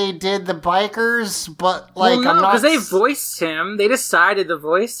why they did the bikers, but, like, Well, I'm no, not... because they voiced him. They decided to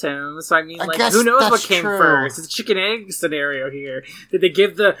voice him. So I mean, I like, guess who knows what that's came true. first? It's a chicken egg scenario here. Did they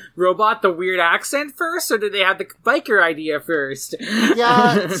give the robot the weird accent first, or did they have the biker idea first?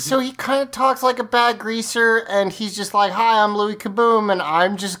 Yeah, so he kind of talks like a bad greaser, and he's just like, "Hi, I'm Louis Kaboom, and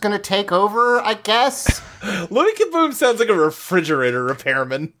I'm just gonna take over, I guess." Louis Kaboom sounds like a refrigerator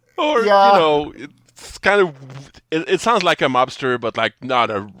repairman. Or, Yeah. you know, it's kind of... It sounds like a mobster, but, like, not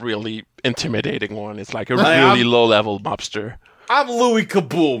a really intimidating one. It's like a really low-level mobster. I'm Louis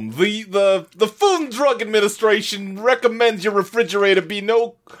Kaboom. The Food and Drug Administration recommends your refrigerator be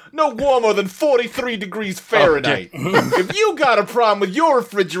no warmer than 43 degrees Fahrenheit. If you got a problem with your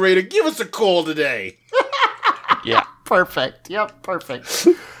refrigerator, give us a call today. Yeah. Perfect. Yep, perfect.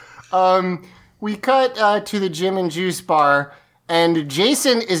 We cut to the gym and juice bar, and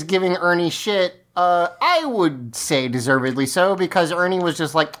Jason is giving Ernie shit. I would say deservedly so, because Ernie was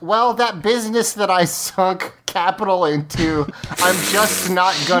just like, "Well, that business that I sunk capital into, I'm just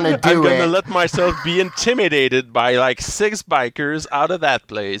not gonna do I'm gonna it." let myself be intimidated by, like, 6 bikers out of that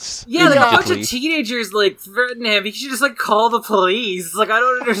place. Yeah, like a bunch immediately. of teenagers like threaten him. He should just like call the police. Like, I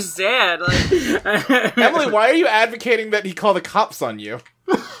don't understand. Like, Emily, why are you advocating that he call the cops on you?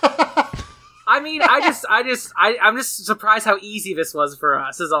 I mean, I'm just surprised how easy this was for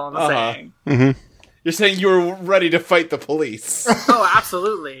us. Is all I'm saying. You're saying you were ready to fight the police. Oh,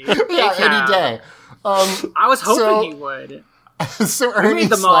 absolutly. Yeah, any day. I was hoping So- he would. So We made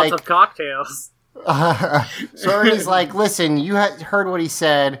the Ernie's Molotov like, cocktails. Ernie's like, "Listen, you heard what he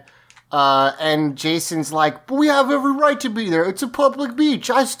said." And Jason's like, "But we have every right to be there. It's a public beach.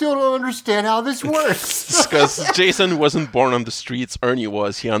 I still don't understand how this works." Because Jason wasn't born on the streets, Ernie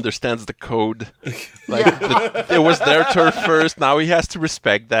was. He understands the code. Like, it was their turf first, now he has to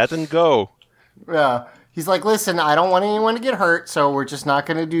respect that and go. Yeah. He's like, "Listen, I don't want anyone to get hurt, so we're just not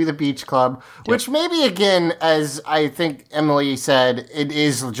going to do the beach club." Which maybe, again, as I think Emily said, it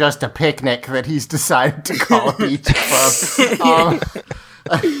is just a picnic that he's decided to call a beach club.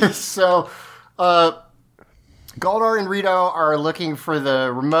 So, Goldar and Rito are looking for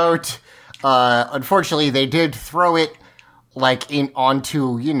the remote. Unfortunately, they did throw it like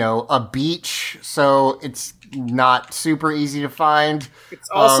onto, a beach, so it's not super easy to find. It's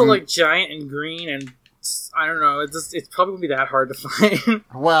also like giant and green, and I don't know. It's probably gonna be that hard to find.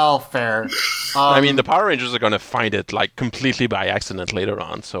 Well, fair. I mean, the Power Rangers are gonna find it, like, completely by accident later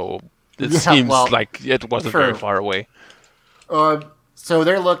on, so it Yeah, seems well, like it wasn't true. very far away. So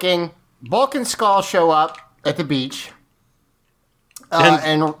they're looking. Bulk and Skull show up at the beach.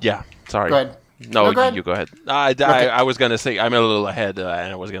 And Yeah, sorry. go ahead. No, No, go ahead. you go ahead. I was gonna say, I'm a little ahead, and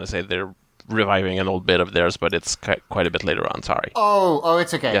I was gonna say they're reviving an old bit of theirs, but it's quite a bit later on. Sorry. Oh,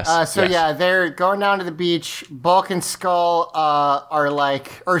 it's okay. Yes, So yes. yeah, they're going down to the beach. Bulk and Skull are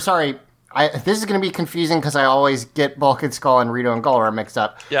like, or sorry, this is going to be confusing because I always get Bulk and Skull and Rito and Goldar mixed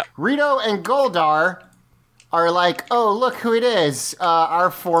up. Yeah. Rito and Goldar are like, oh, look who it is,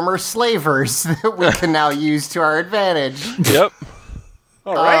 our former slavers that we can now use to our advantage. Yep.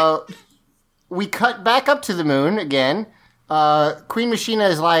 All right. We cut back up to the moon again. Queen Machina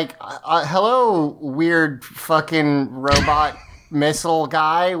is like, hello, weird fucking robot missile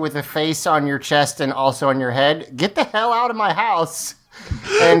guy with a face on your chest and also on your head. Get the hell out of my house.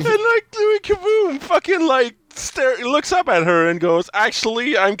 And And like Louis Kaboom fucking like looks up at her and goes,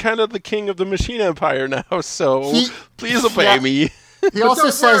 actually, I'm kind of the king of the Machine Empire now, so please obey me. he also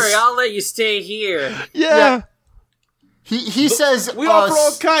Don't says, worry, I'll let you stay here. Yeah. he says, We offer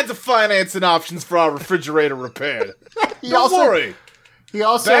all kinds of financing options for our refrigerator repaired. Don't worry. He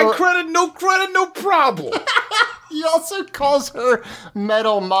also, Bad credit, no problem. he also calls her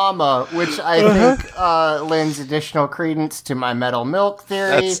Metal Mama, which I think lends additional credence to my Metal Milk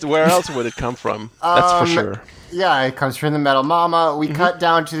theory. That's where else would it come from? That's for sure. Yeah, it comes from the Metal Mama. We cut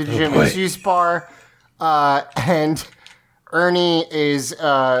down to the Jim and Juice bar, and Ernie is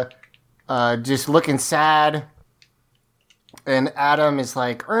just looking sad. And Adam is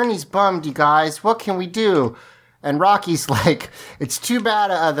like, Ernie's bummed, you guys. What can we do? And Rocky's like, it's too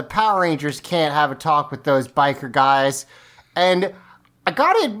bad the Power Rangers can't have a talk with those biker guys. And I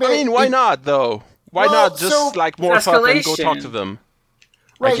gotta admit... I mean, why not, though? Why Well, not just, so- like, more fun and go Escalation. talk to them?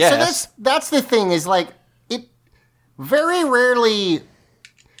 Right, so guess. that's the thing, is like, it very rarely...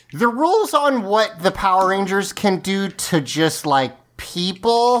 The rules on what the Power Rangers can do to just, like,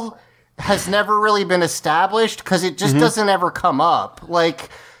 people has never really been established, because it just doesn't ever come up. Like,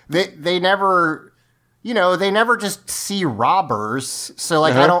 they never... You know, they never just see robbers, so,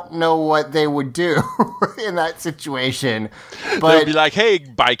 like, I don't know what they would do in that situation. They'll But be like, hey,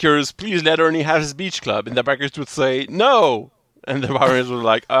 bikers, please let Ernie have his beach club. And the bikers would say, no. And the Power Rangers were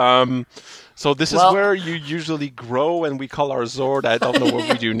like, so this Well- is where you usually grow and we call our Zord. I don't know what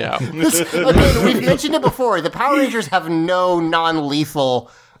we do now. again, we've mentioned it before. The Power Rangers have no non-lethal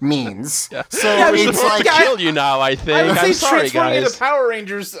means. So it's like... to kill you now, I think. I would say I'm sorry, transforming into guys. Power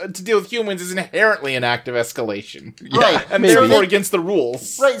Rangers to deal with humans is inherently an act of escalation. Right. And maybe. therefore against the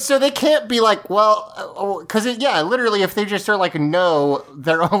rules. Right, so they can't be like, well, because, literally, if they just are like, no,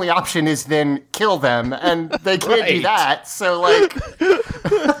 their only option is then kill them, and they can't do Right. that, so, like...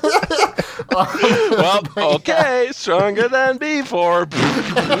 Well, okay, stronger than before.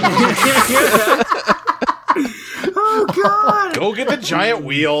 Go get the giant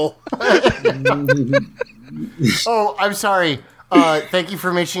wheel. Oh, I'm sorry. Thank you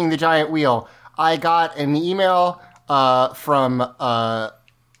for mentioning the giant wheel. I got an email from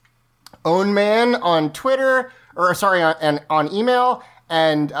Own Man on Twitter, on email,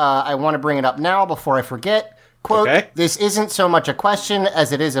 and I want to bring it up now before I forget. Quote, Okay. This isn't so much a question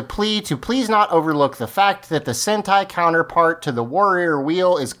as it is a plea to please not overlook the fact that the Sentai counterpart to the Warrior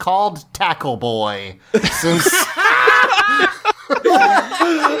Wheel is called Tackle Boy. Since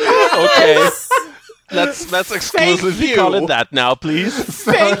Okay. Let's exclusively you. call it that now, please.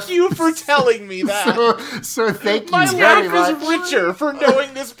 Thank you for telling me that. so thank you My very life much. is richer for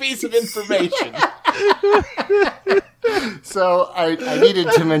knowing this piece of information. So I needed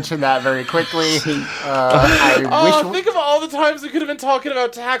to mention that very quickly. I Think of all the times we could have been talking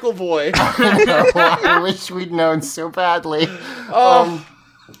about Tackle Boy. I wish we'd known so badly.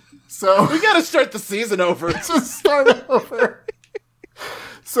 So We gotta start the season over. to start over.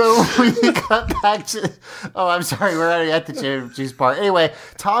 So we got back to... Oh, I'm sorry, we're already at the juice part. Anyway,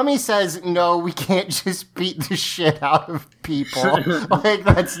 Tommy says, no, we can't just beat the shit out of people. Like,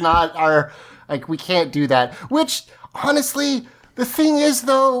 that's not our... Like, we can't do that. Which, honestly, the thing is,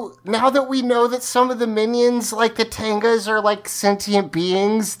 though, now that we know that some of the minions, like the Tengas, are, like, sentient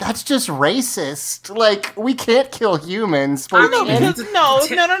beings, that's just racist. Like, we can't kill humans. But we No, can- because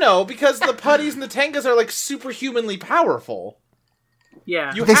because the putties and the Tengas are like superhumanly powerful.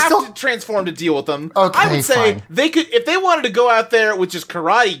 Yeah. You They have still- to transform to deal with them. Okay, I would say fine. they could, if they wanted to go out there with just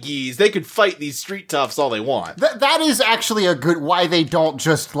karate gis, they could fight these street toughs all they want. That is actually a good why they don't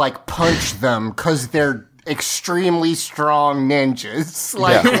just like punch them, because they're extremely strong ninjas.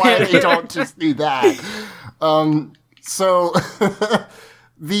 Like why they don't just do that. So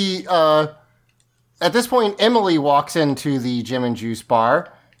the at this point Emily walks into the Jim and Juice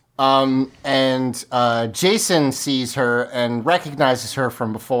bar. And Jason sees her and recognizes her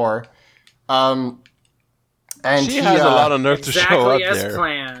from before. And She he, has a lot of nerve to show up Exactly as there.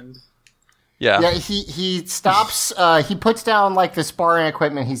 planned. Yeah, he stops. He puts down like the sparring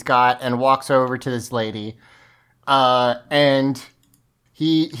equipment he's got and walks over to this lady, and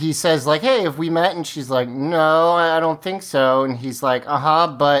he says like, "Hey, have we met?" And she's like, "No, I don't think so." And he's like,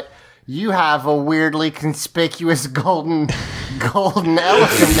 but you have a weirdly conspicuous golden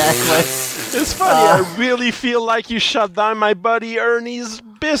elephant necklace." It's funny. I really feel like you shut down my buddy Ernie's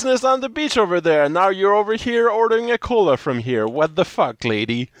business on the beach over there. Now you're over here ordering a cola from here. What the fuck,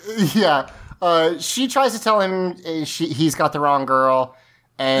 lady? Yeah. She tries to tell him he's got the wrong girl,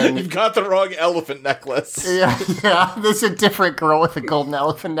 and You've got the wrong elephant necklace. yeah, there's a different girl with a golden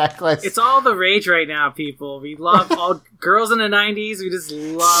elephant necklace. It's all the rage right now, people. We love all girls in the 90s. We just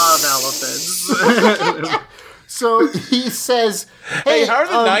love elephants. So he says, Hey, how are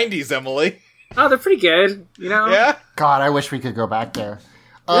the 90s, Emily? Oh, they're pretty good. You know? Yeah? God, I wish we could go back there.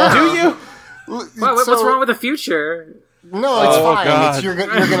 Do you? What's wrong with the future? No, it's Oh, fine. God. You're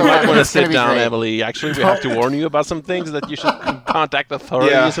gonna I like it. want to It's gonna sit be down, great. Emily. Actually, we have to warn you about some things that you should contact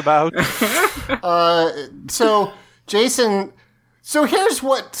authorities about. So Jason, here's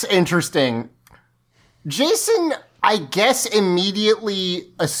what's interesting. Jason, I guess,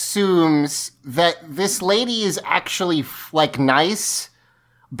 immediately assumes that this lady is actually like nice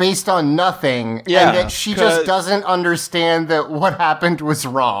based on nothing, Yeah, and that she just doesn't understand that what happened was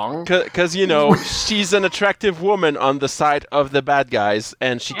wrong. Because, she's an attractive woman on the side of the bad guys,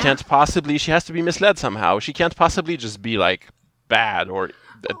 and she can't possibly, she has to be misled somehow. She can't possibly just be, like, bad or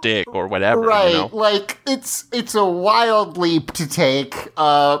a dick or whatever, Right, like, it's a wild leap to take,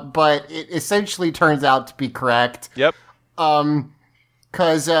 but it essentially turns out to be correct. Yep.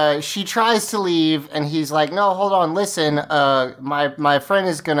 Because she tries to leave, and he's like, no, hold on, listen, my friend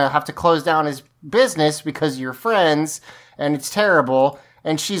is gonna have to close down his business because you're friends, and it's terrible.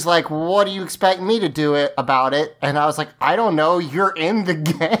 And she's like, what do you expect me to do about it? And I was like, I don't know, you're in the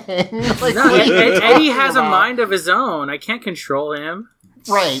gang. Like, No, what are you Eddie talking has a about? mind of his own. I can't control him.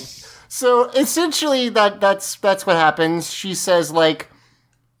 Right. So essentially that's what happens. She says like,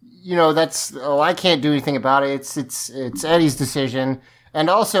 I can't do anything about it. It's Eddie's decision. And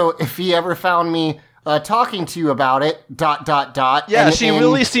also, if he ever found me talking to you about it, ... Yeah, and, she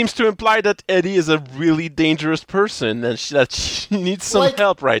really seems to imply that Eddie is a really dangerous person and that she needs some Like-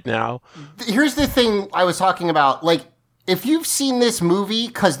 help right now. Here's the thing I was talking about. Like, if you've seen this movie,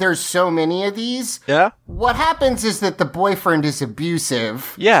 because there's so many of these, Yeah? what happens is that the boyfriend is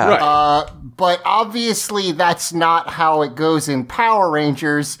abusive. Yeah. Right. But obviously that's not how it goes in Power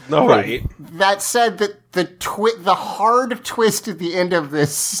Rangers. No. Right. That said, that the hard twist at the end of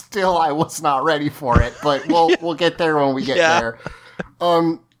this, still I was not ready for it, but we'll get there when we get Yeah.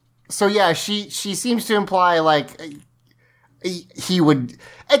 there. So yeah, she seems to imply like he would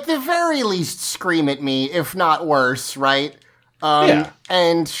at the very least scream at me, if not worse, right? Yeah.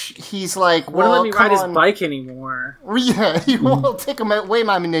 And he's like, Wouldn't well, let me come ride his on. bike anymore. Yeah, he won't take away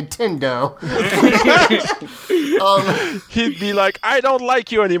my Nintendo. He'd be like, I don't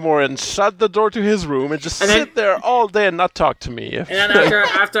like you anymore, and shut the door to his room and just And sit then- there all day and not talk to me. And then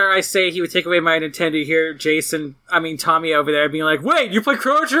after I say he would take away my Nintendo, you hear Tommy over there being like, wait, you play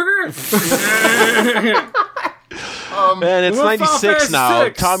Chrono Trigger? Man, it's What Final 96 Fantasy now. VI?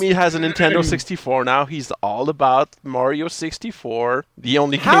 Tommy has a Nintendo 64 now. He's all about Mario 64. The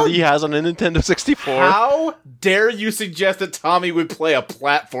only How- game he has on a Nintendo 64. How dare you suggest that Tommy would play a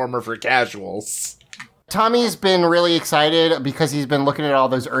platformer for casuals? Tommy's been really excited because he's been looking at all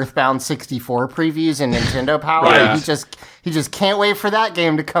those Earthbound 64 previews and Nintendo Power. Right. He just can't wait for that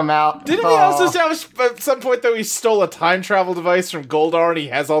game to come out. Didn't he also establish at some point, though, he stole a time travel device from Goldar and he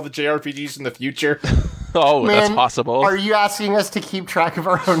has all the JRPGs in the future? Oh, that's Man, possible. Are you asking us to keep track of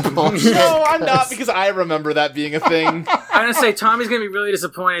our own bullshit? No, I'm not, because I remember that being a thing. I'm gonna say Tommy's gonna be really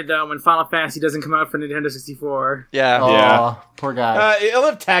disappointed though when Final Fantasy doesn't come out for Nintendo 64. Yeah. Aw, Yeah. poor guy. He'll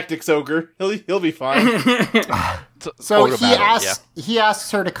have Tactics Ogre. He'll be fine. So Ogre Battle, he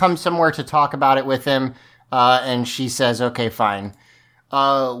asks her to come somewhere to talk about it with him, and she says, "Okay, fine."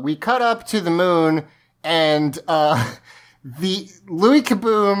 We cut up to the moon, and the Louis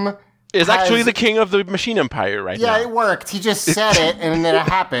Kaboom Is has- actually the king of the machine empire right Yeah, now. it worked. He just said it, and then it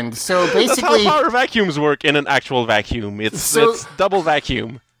happened. So That's basically, how power vacuums work in an actual vacuum. It's double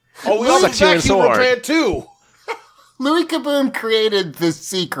vacuum. Oh, we also Sucks you in vacuum sword. repair too. Louis Kaboom created the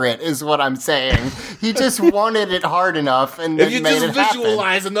secret, is what I'm saying. He just wanted it hard enough, and If then you made just it happen.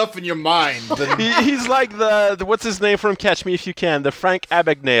 visualize enough in your mind, then He's like the what's his name from Catch Me If You Can, the Frank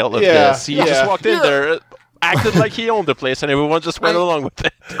Abagnale of Yeah, this. He yeah. just walked in Yeah. there, acted like he owned the place, and everyone just went along with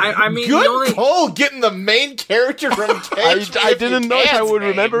it. I mean, the good only pull getting the main character from Catch Me I If didn't You know if I Can's would name.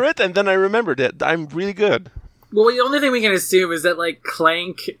 remember it, and then I remembered it. I'm really good. Well, the only thing we can assume is that like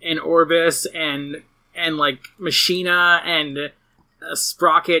Clank and Orbis and like Machina and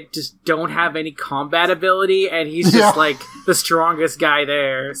Sprocket just don't have any combat ability, and he's just like the strongest guy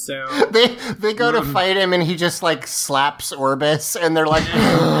there. So they go to fight him, and he just like slaps Orbis, and they're like.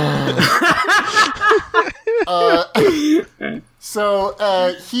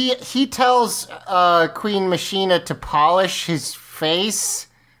 So he tells Queen Machina to polish his face,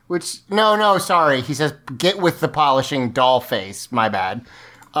 which sorry, he says get with the polishing doll face. My bad.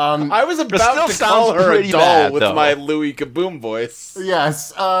 I was still about to call sounds her a pretty doll bad, with though. my Louis Kaboom voice.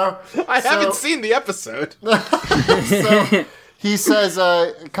 Yes. I haven't seen the episode. So he says,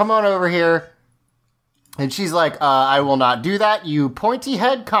 come on over here. And she's like, I will not do that, you pointy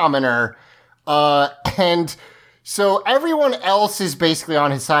head commoner. And so everyone else is basically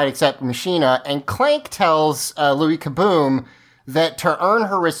on his side except Machina. And Clank tells Louis Kaboom that to earn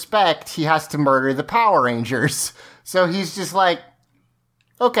her respect, he has to murder the Power Rangers. So he's just like,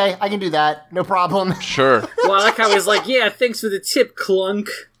 okay, I can do that. No problem. Sure. Well, I like how he's like, yeah, thanks for the tip, Clunk.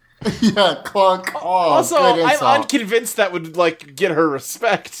 Yeah, Clunk. Oh, Also, good I'm insult. unconvinced that would like get her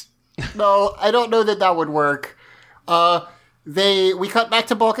respect. No, I don't know that would work. We cut back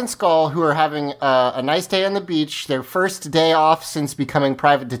to Bulk and Skull, who are having a nice day on the beach. Their first day off since becoming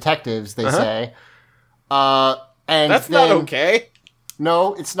private detectives, they say. And That's then, not okay.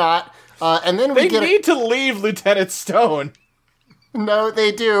 No, it's not. And then we They get need to leave Lieutenant Stone. no,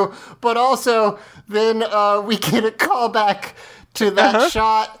 they do. But also, then we get a callback to that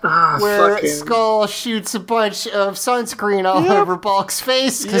shot where fucking- Skull shoots a bunch of sunscreen all over Bulk's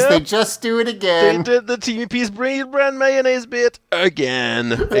face because they just do it They again. did the TVP's brand mayonnaise bit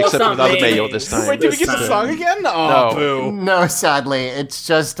again. Except not without the mayo mayonnaise. this time. Wait, did we get the time. song again? Oh, No. boo. No, sadly, it's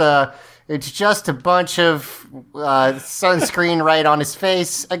just a bunch of sunscreen right on his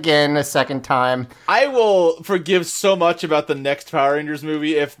face again a second time. I will forgive so much about the next Power Rangers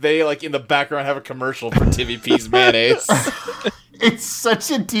movie if they, like, in the background have a commercial for TVP's mayonnaise. It's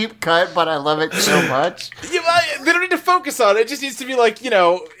such a deep cut, but I love it so much. They don't need to focus on it. It just needs to be like,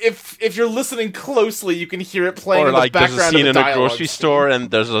 if you're listening closely, you can hear it playing Or in the like there's a background scene of the in a dialogue. grocery store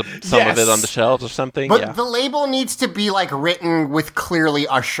and there's some of it on the shelves or something. But Yeah. the label needs to be like written with clearly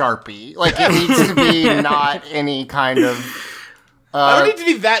a Sharpie. Like it needs to be not any kind of. I don't need to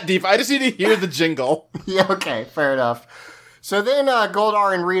be that deep. I just need to hear the jingle. Yeah, okay, fair enough. So then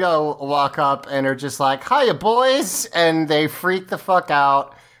Goldar and Rito walk up and are just like, hiya, boys, and they freak the fuck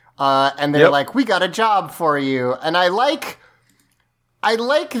out. And they're Yep. like, we got a job for you. And I like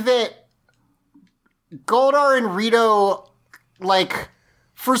that Goldar and Rito, like,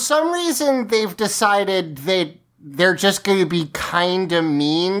 for some reason they've decided they're just going to be kind of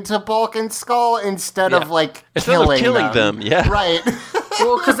mean to Bulk and Skull instead of, like, Instead of killing killing them, yeah. Right.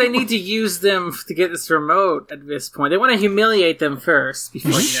 Well, because they need to use them to get this remote at this point. They want to humiliate them first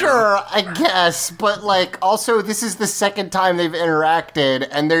before Sure, I guess, but like also this is the second time they've interacted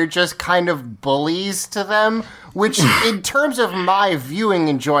and they're just kind of bullies to them, which in terms of my viewing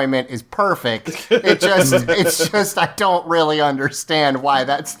enjoyment is perfect. It's just I don't really understand why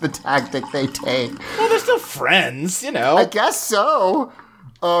that's the tactic they take. Well, they're still friends, you know. I guess so.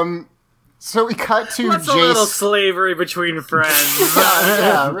 So we cut to That's a little Jace. slavery between friends.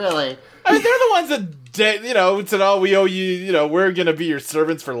 Yeah, really. I mean, they're the ones that, said, oh, we owe you, we're going to be your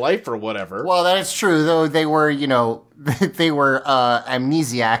servants for life or whatever. Well, that is true, though they were, they were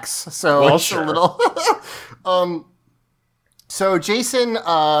amnesiacs, so Well, it's sure. a little... So Jason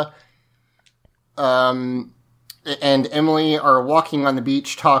and Emily are walking on the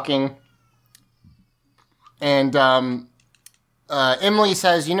beach talking, and Emily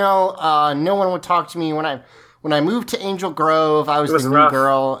says, no one would talk to me when I moved to Angel Grove. I was was the new rough.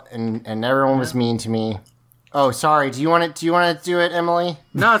 girl, and everyone was mean to me. Oh, sorry. Do you want to do it, Emily?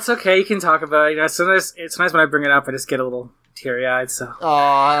 No, it's okay. You can talk about it. Sometimes it's nice when I bring it up. I just get a little teary-eyed, so... Oh,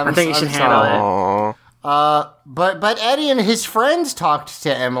 I think you should handle it. Aww. But Eddie and his friends talked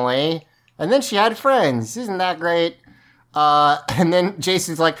to Emily, and then she had friends. Isn't that great? And then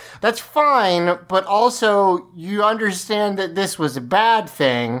Jason's like, that's fine, but also you understand that this was a bad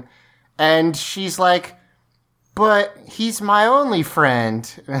thing. And she's like, but he's my only friend.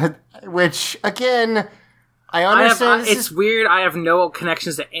 Which, again, I understand. it's weird. I have no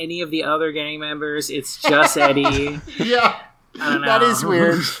connections to any of the other gang members. It's just Eddie. Yeah, I don't know. that is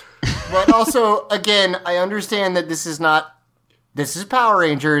weird. But also, again, I understand that this is Power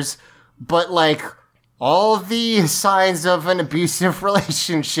Rangers, but like all the signs of an abusive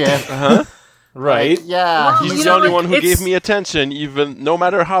relationship Right. Like, yeah. Well, He's you the know, only like, one who it's- gave me attention, even no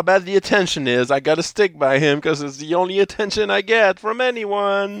matter how bad the attention is. I gotta stick by him because it's the only attention I get from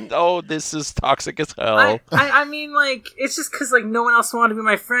anyone. Oh, this is toxic as hell. I mean, like, it's just because, like, no one else wanted to be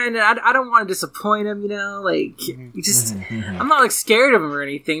my friend, and I don't want to disappoint him, you know? Like, you just... I'm not, like, scared of him or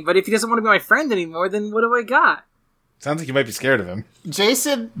anything, but if he doesn't want to be my friend anymore, then what do I got? Sounds like you might be scared of him.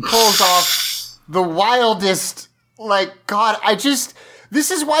 Jason pulls off the wildest, like, God, this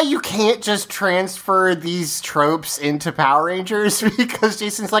is why you can't just transfer these tropes into Power Rangers, because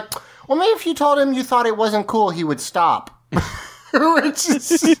Jason's like, well, maybe if you told him you thought it wasn't cool, he would stop. which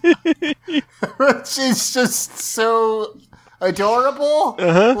is just so adorable.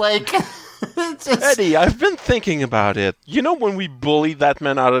 Like, it's just, Eddie, I've been thinking about it. You know when we bullied that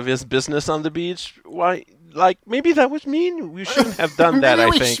man out of his business on the beach? Why... Like, maybe that was mean. We shouldn't have done that, I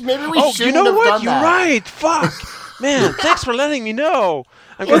think. maybe we you shouldn't know have what? done You're that. right. Fuck. Man, thanks for letting me know.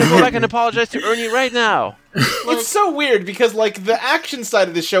 I'm going to go back and apologize to Ernie right now. It's so weird because, like, the action side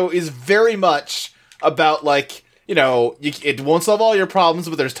of the show is very much about, like, you know, it won't solve all your problems,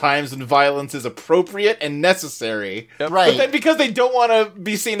 but there's times when violence is appropriate and necessary. Right. But then because they don't want to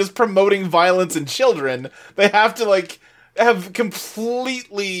be seen as promoting violence in children, they have to, like, have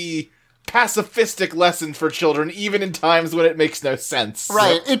completely pacifistic lessons for children, even in times when it makes no sense.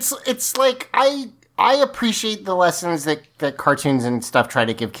 Right. It's like I appreciate the lessons that cartoons and stuff try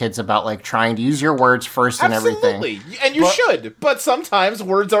to give kids about, like, trying to use your words first and Absolutely. everything. And you should, but sometimes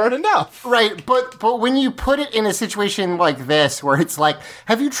words aren't enough. Right, but when you put it in a situation like this, where it's like,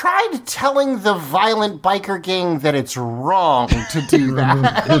 have you tried telling the violent biker gang that it's wrong to do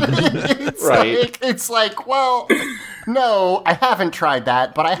that? Right. It's like, well, no, I haven't tried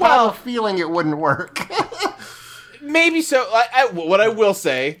that, but I have a feeling it wouldn't work. Maybe so. What I will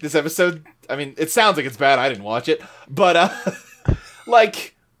say, this episode, I mean, it sounds like it's bad. I didn't watch it, but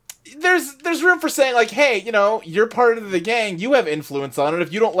like, there's room for saying, like, hey, you know, you're part of the gang. You have influence on it.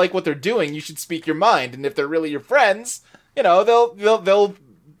 If you don't like what they're doing, you should speak your mind. And if they're really your friends, you know, they'll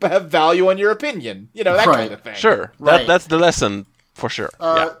have value on your opinion. You know, that Right. kind of thing. Sure. Right. That's the lesson, for sure.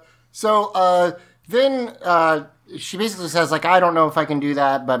 Yeah. So then she basically says, like, I don't know if I can do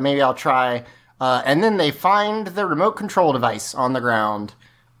that, but maybe I'll try. And then they find the remote control device on the ground.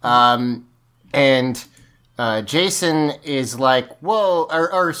 And Jason is like, whoa,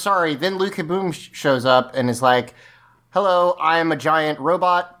 or sorry, then Luke Boom shows up and is like, hello, I am a giant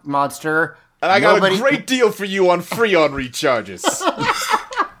robot monster. And I got a great deal for you on Freon recharges.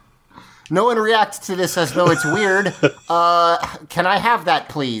 No one reacts to this as though it's weird. Can I have that,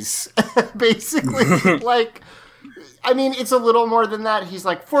 please? Basically, like, I mean, it's a little more than that. He's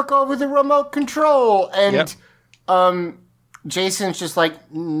like, fork over the remote control. And, Jason's just like,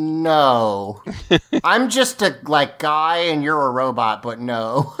 no. I'm just a, like, guy and you're a robot, but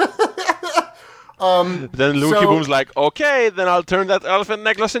no. Then Luke Boom's like, okay, then I'll turn that elephant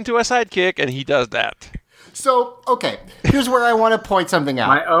necklace into a sidekick, and he does that. So, okay, here's where I want to point something out.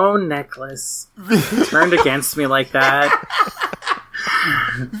 My own necklace turned against me like that.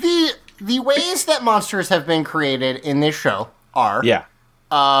 The ways that monsters have been created in this show are... Yeah.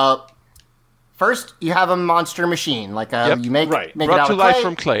 First, you have a monster machine, like you make it Brought out to of life clay,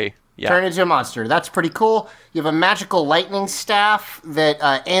 from clay. Yeah. turn it into a monster. That's pretty cool. You have a magical lightning staff that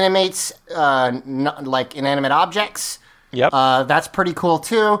animates like inanimate objects. Yep. That's pretty cool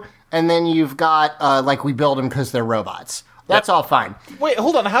too. And then you've got like we build them because they're robots. That's all fine. Wait,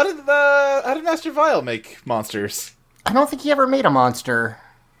 hold on. How did Master Vile make monsters? I don't think he ever made a monster.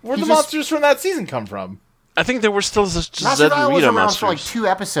 Where'd He the just- monsters from that season come from? I think there were still just Master Zed Vile was Rita around for like monsters. 2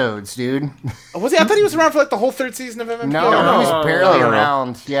 episodes, dude. Oh, was he? I thought he was around for like the whole third season of MMP. No, he was barely No.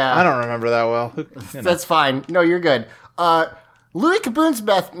 around. Yeah. I don't remember that well. That's fine. No, you're good. Louis Caboon's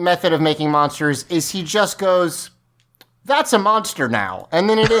method of making monsters is he just goes, that's a monster now. And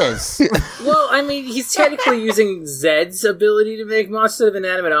then it is. Well, I mean, he's technically using Zed's ability to make monsters of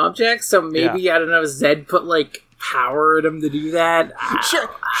inanimate objects, so maybe, I don't know, Zed put, like, power in him to do that. Sure.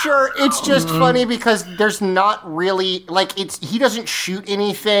 It's just funny because there's not really, like, he doesn't shoot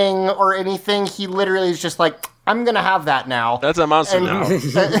anything or anything. He literally is just like, I'm going to have that now. That's a monster And- now.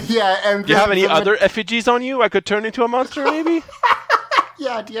 Yeah. And Do you have any other effigies on you I could turn into a monster, maybe?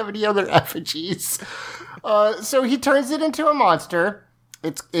 Yeah, do you have any other effigies? So he turns it into a monster.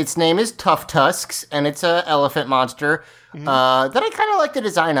 Its name is Tough Tusks, and it's a elephant monster that I kind of like the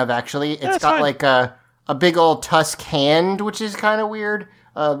design of, actually. It's got fine. like a big old tusk hand, which is kind of weird,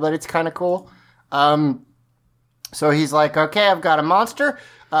 but it's kind of cool. So he's like, okay, I've got a monster.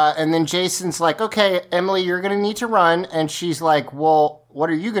 And then Jason's like, okay, Emily, you're going to need to run. And she's like, well, what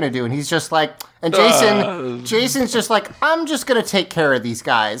are you going to do? And he's just like, and Jason's just like, I'm just going to take care of these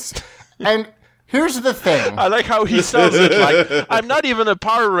guys. And Here's the thing. I like how he sells it like, I'm not even a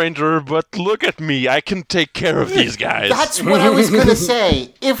Power Ranger, but look at me, I can take care of these guys. That's what I was going to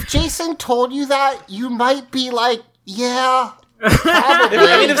say. If Jason told you that, you might be like, yeah, probably.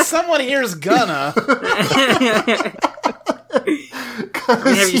 I mean, if someone here's gonna,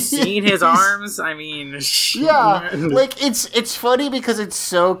 have you seen his arms? I mean, Yeah, like it's funny because it's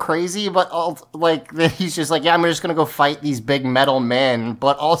so crazy, but like that he's just like, yeah, I'm just gonna go fight these big metal men,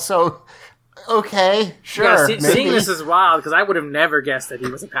 but also, okay, sure. Yeah, maybe. seeing this is wild because I would have never guessed that he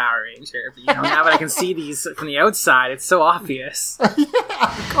was a Power Ranger. But, now that I can see these from the outside, it's so obvious.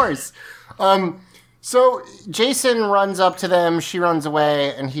 Yeah, of course. So Jason runs up to them, she runs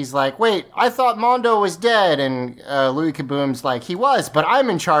away, and he's like, wait, I thought Mondo was dead. And Louis Kaboom's like, he was, but I'm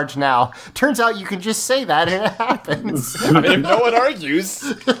in charge now. Turns out you can just say that and it happens. I mean, if no one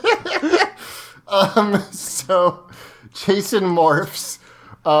argues. So Jason morphs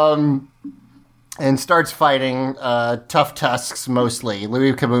and starts fighting Tough Tusks mostly.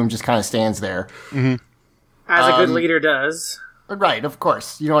 Louis Kaboom just kind of stands there. As a good leader does. Right, of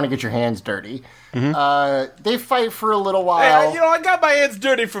course. You don't want to get your hands dirty. They fight for a little while. Hey, I got my hands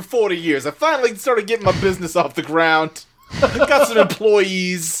dirty for 40 years. I finally started getting my business off the ground. Got some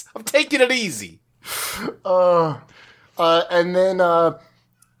employees. I'm taking it easy. And then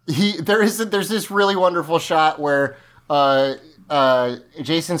there's this really wonderful shot where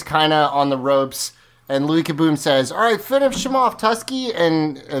Jason's kind of on the ropes, and Louis Kaboom says, "All right, finish him off, Tusky."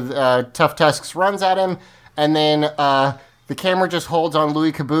 And Tough Tusks runs at him, and then the camera just holds on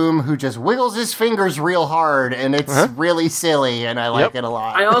Louis Kaboom, who just wiggles his fingers real hard, and it's really silly, and I like it a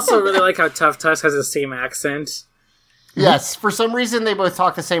lot. I also really like how Tough Tusk has the same accent. Yes, for some reason they both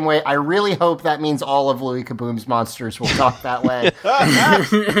talk the same way. I really hope that means all of Louis Kaboom's monsters will talk that way.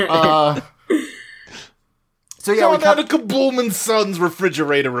 So yeah, Going down to Kaboom and Sons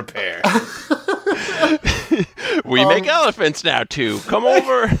refrigerator repair. We make elephants now, too. Come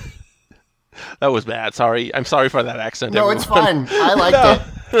over. That was bad. Sorry. I'm sorry for that accent. No, everyone. it's fine. I liked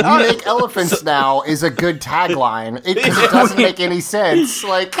it. We make elephants now is a good tagline because it doesn't make any sense.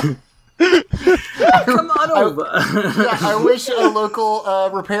 Like, Come on over. I wish a local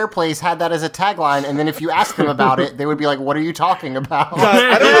repair place had that as a tagline, and then if you ask them about it, they would be like, "What are you talking about?"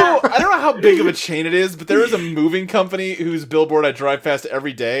 I don't know how big of a chain it is, but there is a moving company whose billboard I drive past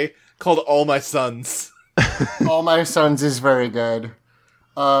every day called All My Sons. All My Sons is very good.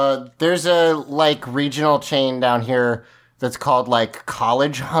 There's a regional chain down here that's called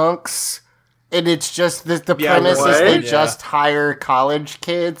College Hunks. And it's just the premise is they just hire college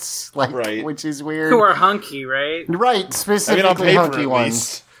kids, Right. which is weird. Who are hunky, right? Right, specifically on paper, hunky at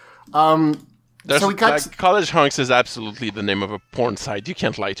ones. There's, So we got College Hunks is absolutely the name of a porn site. You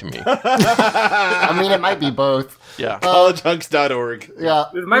can't lie to me. I mean, it might be both. Yeah. Collegehunks.org. Yeah,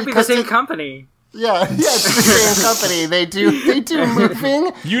 It might be the same company. Yeah, it's the same company. They do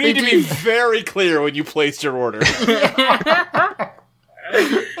moving. You need to be very clear when you place your order.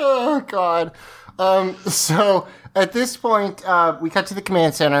 Oh God. So at this point, we cut to the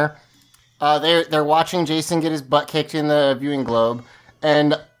command center. They're watching Jason get his butt kicked in the viewing globe,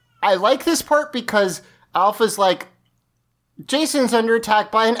 and I like this part because Alpha's like, Jason's under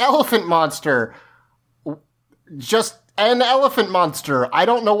attack by an elephant monster. Just an elephant monster. I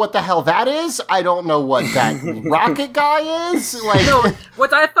don't know what the hell that is. I don't know what that rocket guy is.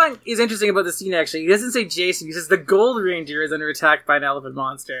 What I find is interesting about the scene, actually, he doesn't say Jason, he says the Gold Ranger is under attack by an elephant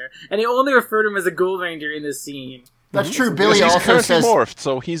monster. And he only referred to him as a Gold Ranger in this scene. That's true. Billy He's also currently says, morphed,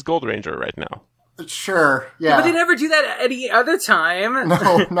 so he's Gold Ranger right now. sure, yeah. But they never do that any other time.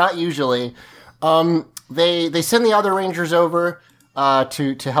 No, not usually. They send the other Rangers over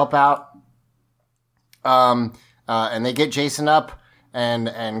to help out. And they get Jason up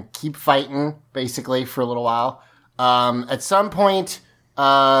and keep fighting, basically, for a little while. At some point,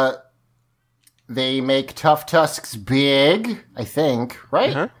 they make Tough Tusks big, I think,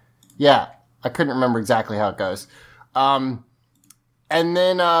 right? Uh-huh. Yeah, I couldn't remember exactly how it goes. And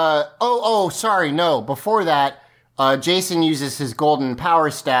then, sorry, no, before that, Jason uses his golden power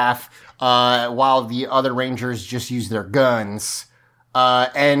staff, while the other Rangers just use their guns.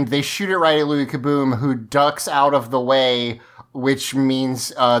 And they shoot it right at Louis Kaboom, who ducks out of the way, which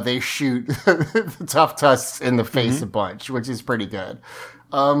means they shoot the Tough Tusks in the face a bunch, which is pretty good.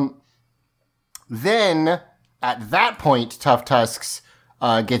 Then, at that point, Tough Tusks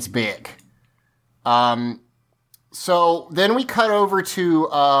gets big. So then we cut over to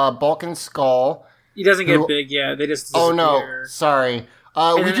Bulk and Skull. He doesn't get big, yeah. They just disappear. Oh no, sorry.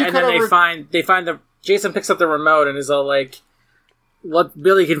 And then they find the Jason picks up the remote and is all like, "Let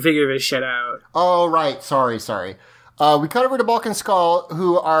Billy can figure this shit out." Oh, right. Sorry. We cut over to Bulk and Skull,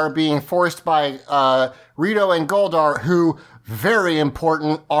 who are being forced by Rito and Goldar, who, very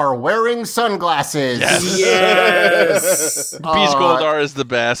important, are wearing sunglasses. Yes. Beach Goldar is the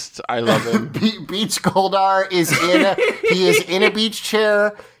best. I love him. Beach Goldar is in a beach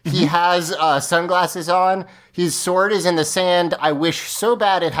chair. He has sunglasses on. His sword is in the sand. I wish so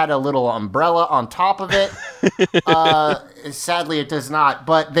bad it had a little umbrella on top of it. Sadly, it does not.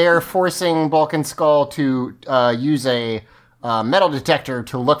 But they're forcing Bulk and Skull to use a metal detector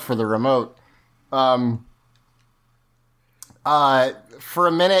to look for the remote. For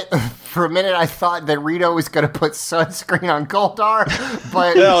a minute, I thought that Rito was going to put sunscreen on Goldar,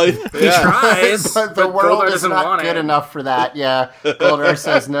 but He tries, but the but world Goldar is doesn't not want good it. enough for that. Yeah, Goldar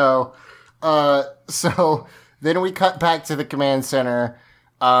says no. So then we cut back to the command center,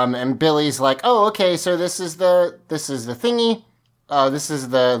 and Billy's like, "Oh, okay, so this is the thingy. This is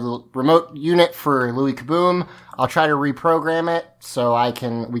the remote unit for Louis Kaboom. I'll try to reprogram it so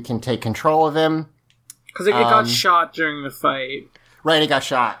we can take control of him." Because it got shot during the fight. Right, it got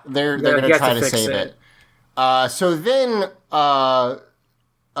shot. They're Yeah, going you to have try to to fix save it. it. So then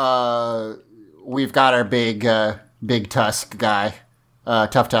we've got our big tusk guy,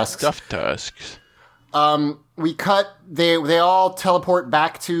 Tough Tusks. Tough tusks. We cut. They all teleport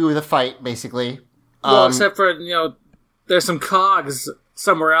back to the fight, basically. Well, except for, there's some cogs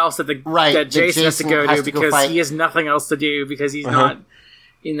somewhere else that Right, that Jason has to go has to to go because fight. he has nothing else to do because he's not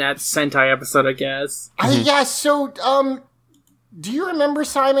in that Sentai episode, I guess. Yeah. So, do you remember,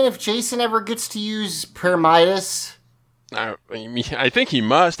 Simon, if Jason ever gets to use Pyramidas? I think he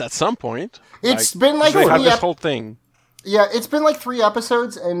must at some point. It's been like They have three this whole thing. Yeah, it's been like 3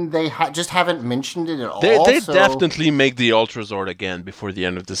 episodes, and they just haven't mentioned it at all. They so- definitely make the Ultrazord again before the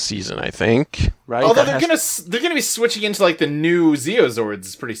end of the season, I think. Right? Although That they're gonna be switching into like the new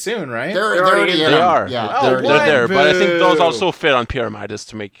Zeozords pretty soon, right? They're already in They them. are. Yeah, Oh, They're what? there. But I think those Boo. also fit on Pyramidas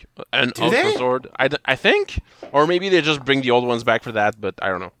to make an Do they? Ultrazord. I think. Or maybe they just bring the old ones back for that, but I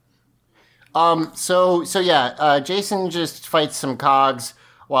don't know. So yeah, Jason just fights some cogs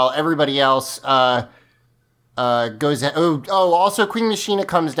while everybody else goes. Also Queen Machina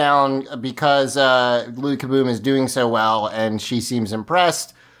comes down because Louis Kaboom is doing so well, and she seems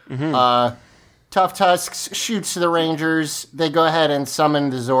impressed. Tough Tusks shoots the Rangers. They go ahead and summon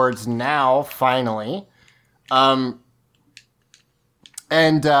the Zords now, finally. And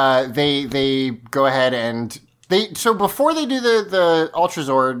they go ahead and so before they do the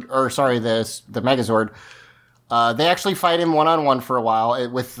Ultrazord, or sorry, the Megazord, they actually fight him one-on-one for a while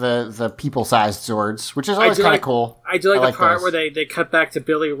with the people-sized Zords, which is always kind of cool. I do like the part those. where they cut back to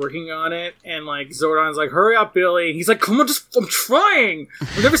Billy working on it, and like Zordon's like, "Hurry up, Billy!" And he's like, "Come on, I'm trying.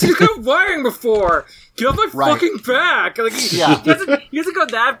 I've never seen this kind of wiring before. Get off my Right. fucking back!" Like he doesn't go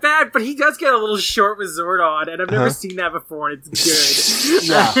that bad, but he does get a little short with Zordon, and I've never seen that before, and it's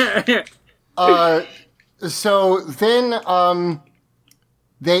good. Yeah. So then,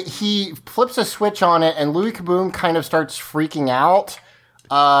 he flips a switch on it, and Louis Kaboom kind of starts freaking out,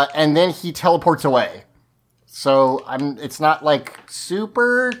 and then he teleports away. So it's not like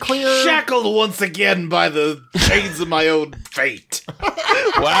super clear. Shackled once again by the chains of my own fate.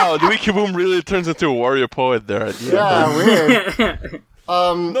 Wow, Louis Kaboom really turns into a warrior poet there at the end. Yeah, weird.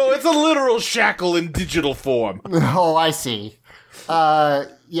 No, it's a literal shackle in digital form. Oh, I see.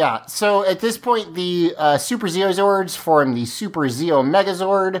 Yeah, so at this point, the Super Zeozords form the Super Zeo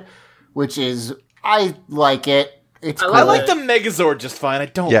Megazord, which is, I like it. It's cool. I like the Megazord just fine. I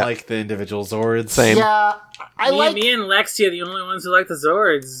don't Yeah. like the individual Zords. Same. Yeah, I like. Me and Lexi are the only ones who like the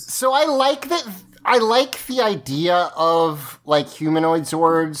Zords. So I like that. I like the idea of like humanoid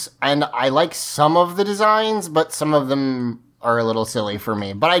Zords, and I like some of the designs, but some of them are a little silly for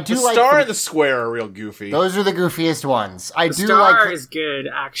me. But I do The like star and the square are real goofy. those are the goofiest ones. I The do Star like. is good,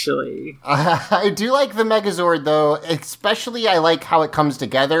 actually. I do like the Megazord though, especially I like how it comes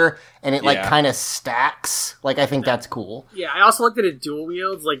together and it like Yeah. kind of stacks. Like I think that's cool. Yeah, I also like that it dual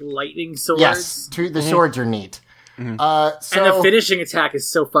wields like lightning swords. Yes, the swords are neat. So And the finishing attack is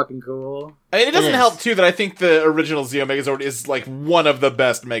so fucking cool. I mean, it doesn't is. help too that I think the original Zeo Megazord is like one of the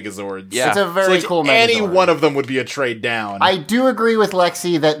best Megazords. Yeah. it's a So, very like, cool Megazord. any one of them would be a trade down. I do agree with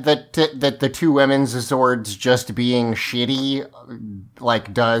Lexi that the two women's Zords just being shitty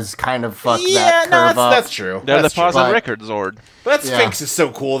like does kind of fuck that curve up. that's true. They're That's the pause true. on record Zord. But that Yeah. Sphinx is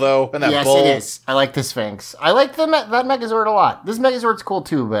so cool though, and that Yes, bull. it is. I like the Sphinx. I like that Megazord a lot. This Megazord's cool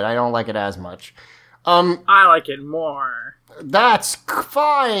too, but I don't like it as much. I like it more. That's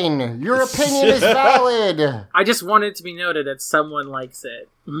fine. Your opinion is valid. I just want it to be noted that someone likes it.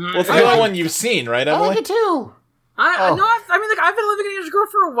 Well, it's the only one you've seen, right, I Emily? like it too. I know. I mean, like, I've been living in Grove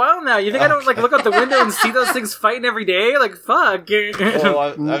for a while now. You think I don't like look out the window and see those things fighting every day? Like, fuck. Well,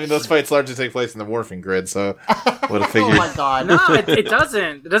 I mean, those fights largely take place in the morphing grid, so would have Oh figured. my god. No, it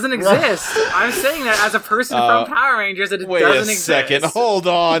doesn't. It doesn't exist. I'm saying that as a person from Power Rangers, that it Wait doesn't a exist. second. Hold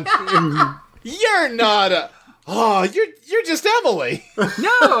on. You're not a. Oh, you're just Emily.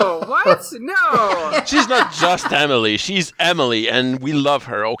 No, what? No. She's not just Emily. She's Emily, and we love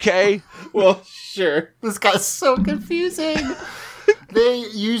her. Okay. Well, sure. This guy's so confusing. They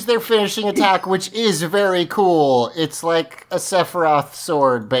use their finishing attack, which is very cool. It's like a Sephiroth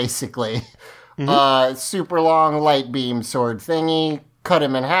sword, basically. Super long light beam sword thingy. Cut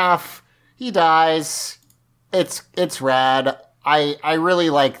him in half. He dies. It's rad. I really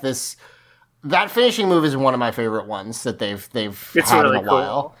like this. That finishing move is one of my favorite ones that they've It's had really in a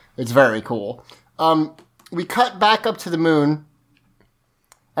while. It's very cool. We cut back up to the moon.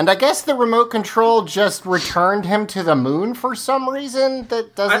 And I guess the remote control just returned him to the moon for some reason.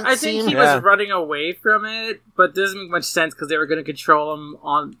 That doesn't I seem... think he was running away from it, but it doesn't make much sense because they were going to control him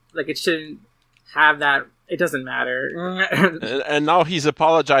on. Like, it shouldn't have that. It doesn't matter. And now he's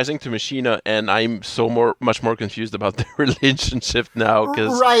apologizing to Machina, and I'm much more confused about their relationship now.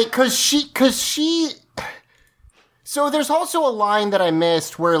 Right, because she... So there's also a line that I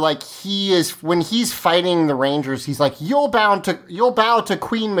missed where, like, when he's fighting the Rangers, he's like, you'll bow to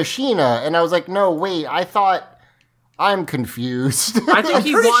Queen Machina. And I was like, no, wait, I thought... I'm confused. I think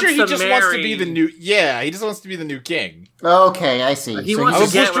he Pretty wants sure he to just marry. wants to be the new. Yeah, he just wants to be the new king. Okay, I see. He So wants I to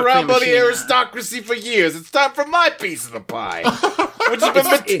was get pushed with around by the Queen Machina. aristocracy for years. It's time for my piece of the pie, which has been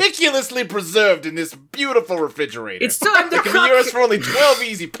meticulously preserved in this beautiful refrigerator. It's time to It can be yours cook. for only 12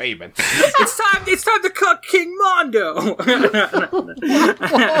 easy payments. It's time to cook King Mondo. Oh,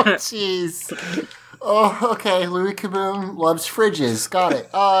 jeez. Oh, okay. Louis Kaboom loves fridges. Got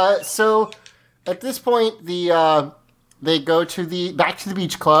it. So at this point, they go back to the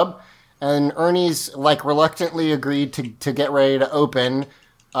beach club, and Ernie's like reluctantly agreed to get ready to open.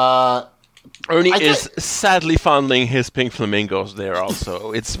 Ernie is sadly fondling his pink flamingos there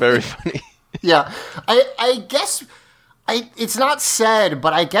also. It's very funny. Yeah, I guess it's not said,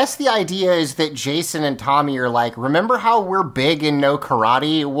 but I guess the idea is that Jason and Tommy are like, remember how we're big in no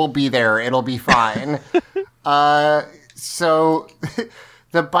karate? We'll be there. It'll be fine. So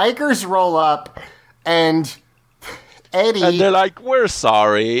the bikers roll up, and Eddie... And they're like, we're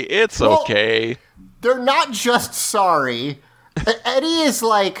sorry. It's Well- okay. They're not just sorry. Eddie is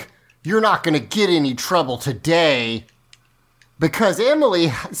like, you're not going to get any trouble today because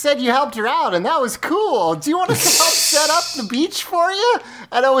Emily said you helped her out and that was cool. Do you want us to help set up the beach for you?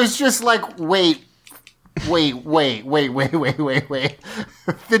 And I was just like, wait. The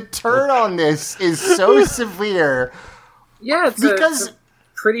turn on this is so severe. Yeah, it's Because- a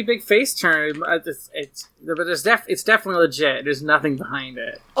pretty big face turn. But it's definitely legit. There's nothing behind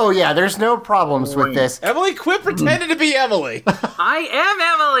it. Oh yeah, there's no problems with this. Emily, quit pretending to be Emily. I am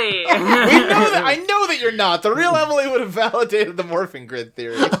Emily. I know that you're not. The real Emily would have validated the morphing grid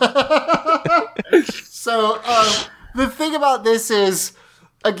theory. So, the thing about this is,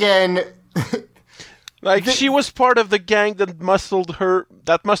 again... Like, she was part of the gang that muscled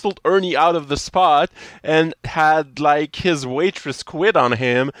Ernie out of the spot and had, like, his waitress quit on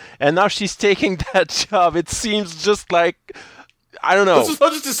him, and now she's taking that job. It seems just like, I don't know. This was all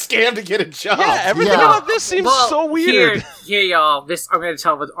just a scam to get a job. Yeah, everything Yeah. about this seems so weird. Here, y'all. I'm going to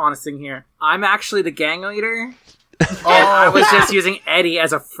tell the honest thing here. I'm actually the gang leader. Oh, I was just using Eddie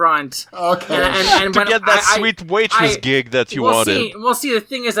as a front. okay. And To when get that I- sweet waitress I- gig that you Well, wanted. see, the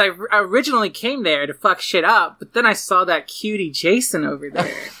thing is, I originally came there to fuck shit up, but then I saw that cutie Jason over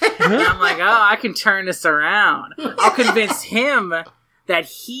there. And I'm like, oh, I can turn this around. I'll convince him that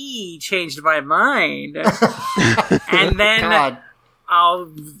he changed my mind. And then God.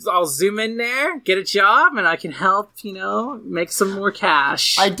 I'll zoom in there, get a job, and I can help, make some more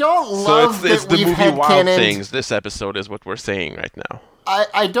cash. I don't So love it's that the we've movie Wild headcanoned... Things. This episode is what we're saying right now.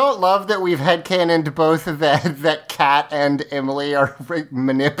 I don't love that we've headcanoned both of that Kat and Emily are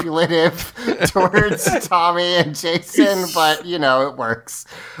manipulative towards Tommy and Jason, but, it works.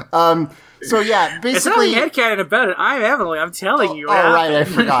 So, yeah, It's not like basically... headcanon about it. I'm Emily. I'm telling you. Oh, right, I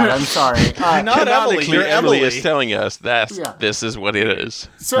forgot. I'm sorry. You're not Emily, Canonically, you're Emily Emily. is telling us that Yeah. this is what it is.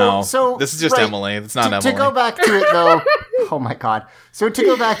 So this is just right, Emily. It's not to Emily. go back to it, though... Oh, my God. So to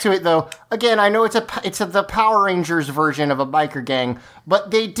go back to it, though, again, I know it's the Power Rangers version of a biker gang, but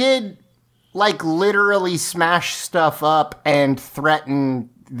they did, like, literally smash stuff up and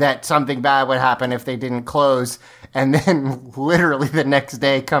threaten that something bad would happen if they didn't close, and then literally the next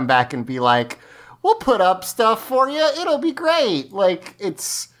day come back and be like, we'll put up stuff for you, it'll be great. Like,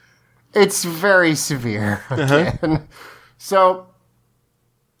 it's It's very severe. Again. So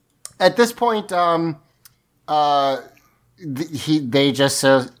at this point, they just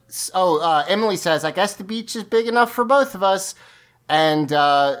so Emily says, "I guess the beach is big enough for both of us," and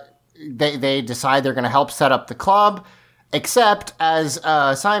they decide they're going to help set up the club. Except, as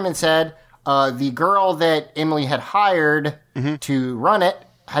Simon said, the girl that Emily had hired to run it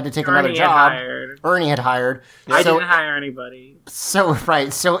had to take another job. Ernie had hired. I didn't hire anybody. So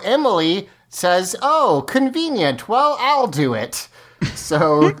Emily says, "Oh, convenient. Well, I'll do it."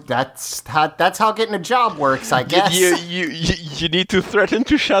 So that's how getting a job works, I guess. You need to threaten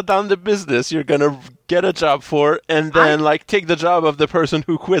to shut down the business you're gonna get a job for, and then take the job of the person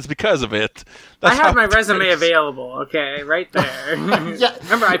who quits because of it. I have my resume available. Okay, right there. Yeah,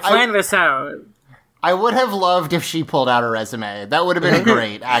 remember I planned this out. I would have loved if she pulled out a resume. That would have been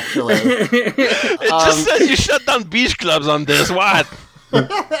great, actually. It just says you shut down beach clubs on this. What?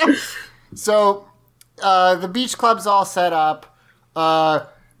 So the beach club's all set up.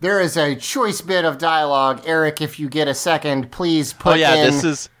 There is a choice bit of dialogue. Eric, if you get a second, please put in... this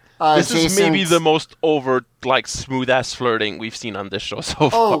is maybe the most overt, smooth-ass flirting we've seen on this show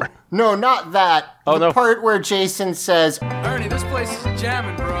so far. No, not that. The part where Jason says... Ernie, this place is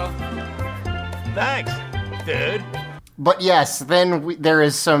jamming, bro. Thanks, dude. But yes, then there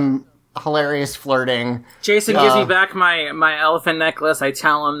is some hilarious flirting. Jason gives me back my elephant necklace. I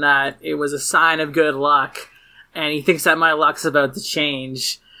tell him that it was a sign of good luck. And he thinks that my luck's about to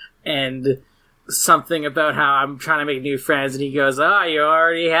change, and something about how I'm trying to make new friends, and he goes, "Oh, you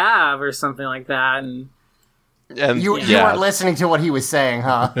already have," or something like that. And you weren't listening to what he was saying,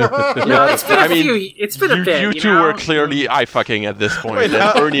 huh? No, it's been a bit. You two were clearly eye-fucking at this point,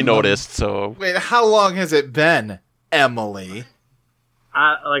 and Ernie noticed, so... Wait, how long has it been, Emily?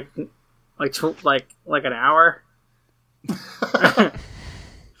 Like an hour?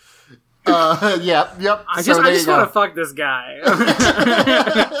 Yep. I just want to fuck this guy.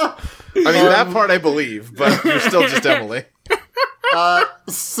 I mean, that part I believe, but you're still just Emily.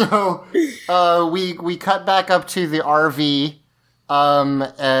 So we cut back up to the RV,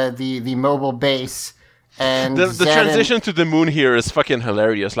 the mobile base, and the transition to the moon here is fucking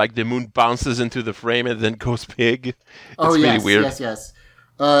hilarious. Like the moon bounces into the frame and then goes big. It's really weird. Yes.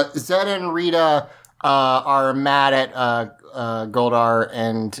 Zed and Rita are mad at Goldar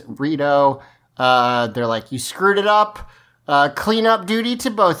and Rito. They're like, "You screwed it up. Clean up duty to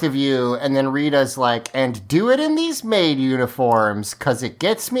both of you." And then Rita's like, "And do it in these maid uniforms, cause it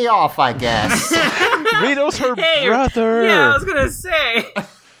gets me off, I guess." Rito's her brother. Yeah, I was gonna say.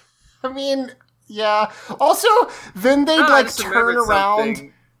 I mean, yeah. Also, then they turn around.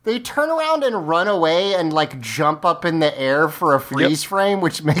 Something. They turn around and run away and jump up in the air for a freeze frame,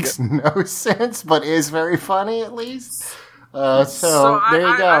 which makes no sense, but is very funny at least. So there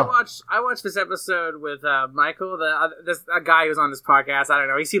you go. I watched this episode with Michael, a guy who's on this podcast. I don't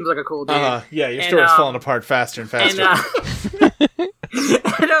know. He seems like a cool dude. Yeah, your story's falling apart faster and faster.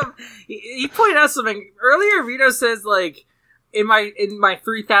 He pointed out something earlier. Rito says in my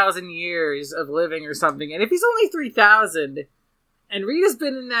 3,000 years of living or something, and if he's only 3,000. And Rita's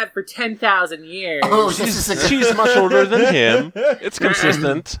been in that for 10,000 years. Oh, she's much older than him. It's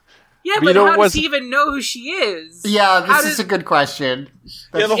consistent. Yeah, but how does he even know who she is? Yeah, this is a good question.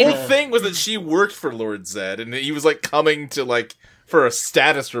 The whole thing was that she worked for Lord Zed, and he was coming to for a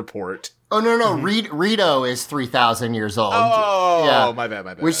status report. Oh no! Rito is 3,000 years old. Oh, yeah. my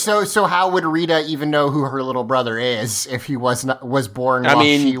bad. Which so how would Rita even know who her little brother is if he was born while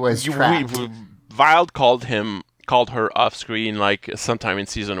she was trapped? Wild called her off screen sometime in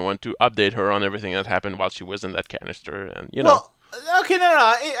season 1 to update her on everything that happened while she was in that canister, and Well, okay, no.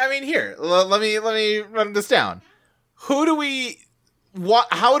 I mean, here, let me run this down. How do we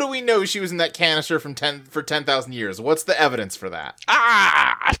know she was in that canister for 10,000 years? What's the evidence for that?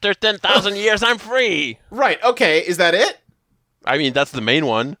 After 10,000 years, I'm free. Right. Okay. Is that it? I mean, that's the main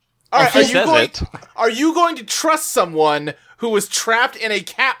one. All right. Are you going to trust someone who was trapped in a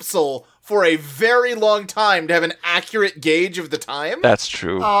capsule for a very long time to have an accurate gauge of the time? That's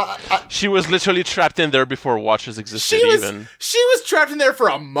true. She was literally trapped in there before watches existed. She was trapped in there for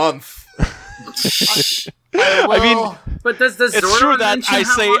a month. I mean, but does it's Zordon true that I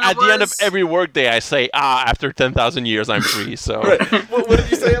say how long at it the end of was? every workday, I say, after 10,000 years, I'm free. So, Right. What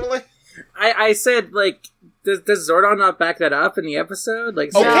did you say, Emily? I said does Zordon not back that up in the episode?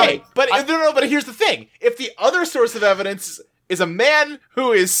 Okay, but here's the thing: if the other source of evidence is a man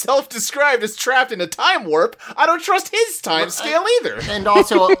who is self-described as trapped in a time warp, I don't trust his time scale either. And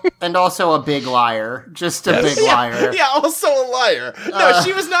also a big liar. Just a big liar. Yeah, also a liar. No,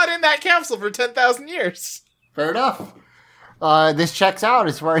 she was not in that capsule for 10,000 years. Fair enough. this checks out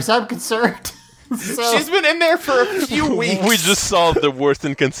as far as I'm concerned. So, She's been in there for a few weeks. We just solved the worst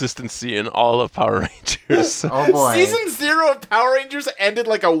inconsistency in all of Power Rangers. So- oh boy. Season 0 of Power Rangers ended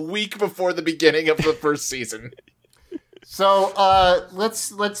like a week before the beginning of the first season. So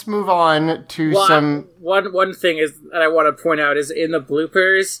let's move on to Well, some. one thing is that I want to point out is in the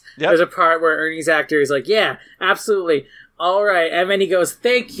bloopers, Yep. there's a part where Ernie's actor is like, "Yeah, absolutely, all right," and then he goes,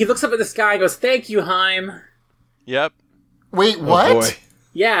 He looks up at the sky and goes, "Thank you, Heim." Yep. Wait, what? boy.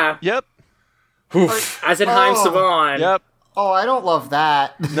 Yeah, Yep. as in Heim Oh. Saban. Yep. Oh, I don't love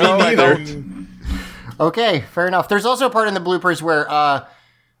that. No, I neither. don't. Okay, fair enough. There's also a part in the bloopers where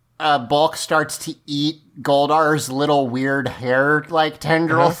Bulk starts to eat Goldar's little weird hair like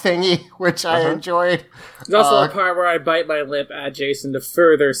tendril thingy, which I enjoyed. There's also a part where I bite my lip at Jason to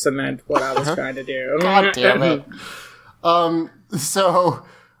further cement what I was trying to do. God damn it. So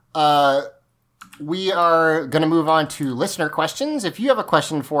we are going to move on to listener questions. If you have a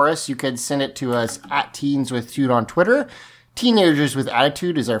question for us, you could send it to us at Teens with Tude on Twitter. Teenagers with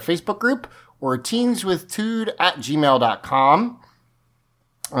Attitude is our Facebook group, or teenswithtude@gmail.com.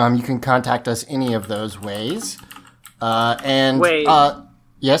 You can contact us any of those ways. Wait.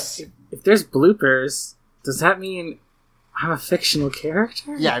 Yes? If there's bloopers, does that mean I'm a fictional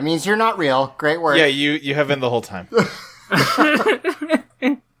character? Yeah, it means you're not real. Great work. Yeah, you have been the whole time.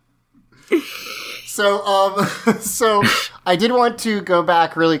 So I did want to go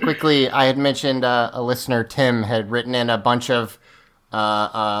back really quickly. I had mentioned a listener, Tim, had written in a bunch of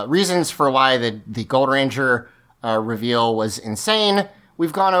reasons for why the Gold Ranger reveal was insane.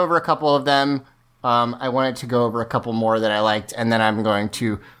 We've gone over a couple of them. I wanted to go over a couple more that I liked, and then I'm going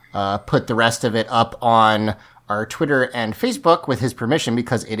to put the rest of it up on our Twitter and Facebook with his permission,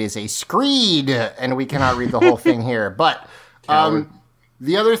 because it is a screed, and we cannot read the whole thing here. But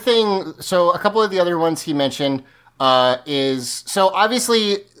the other thing, so a couple of the other ones he mentioned is, so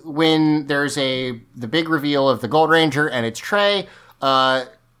obviously when there's the big reveal of the Gold Ranger and it's Trey, not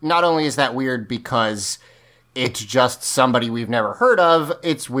only is that weird because it's just somebody we've never heard of,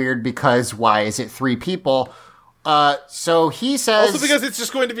 it's weird because why is it 3 people? So he says... Also because it's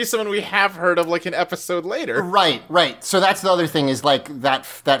just going to be someone we have heard of like an episode later. Right. So that's the other thing, is like that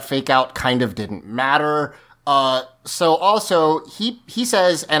fake out kind of didn't matter. So also he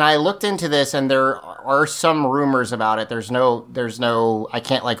says, and I looked into this and there are some rumors about it. There's no, I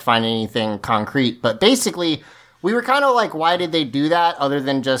can't like find anything concrete, but basically we were kind of like, why did they do that other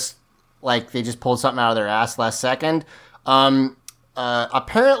than just like they just pulled something out of their ass last second?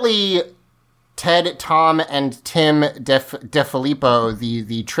 Apparently Ted, Tom, and Tim DeFilippo,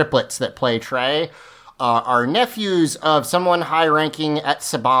 the triplets that play Trey, are nephews of someone high-ranking at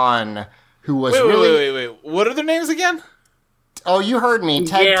Saban, who was Wait. What are their names again? Oh, you heard me.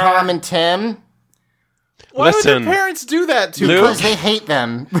 Ted, Yeah. Tom, and Tim. Why would Listen, their parents do that to Luke. them? Because they hate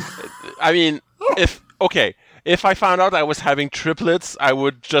them. I mean, if I found out I was having triplets, I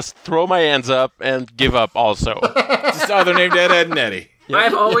would just throw my hands up and give up also. Just, they're named Ed, and Eddie.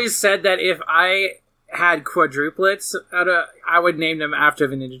 I've always said that if I had quadruplets, I would name them after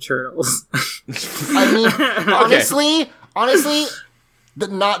the Ninja Turtles. I mean, honestly,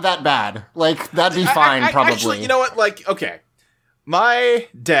 not that bad. Like, that'd be fine, probably. Actually, you know what? Like, okay. My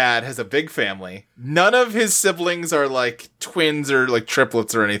dad has a big family. None of his siblings are like twins or like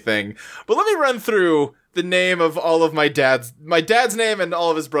triplets or anything. But let me run through the name of all of my dad's name and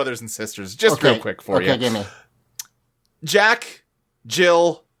all of his brothers and sisters, just real quick for you. Okay, give me. Jack,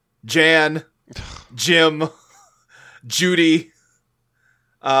 Jill, Jan, Jim, Judy.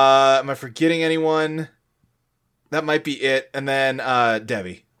 Am I forgetting anyone? That might be it. And then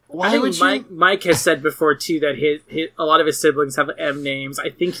Debbie. Why would you... Mike has said before too that a lot of his siblings have M names. I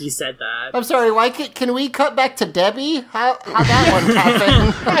think he said that. I'm sorry, why can we cut back to Debbie? How that one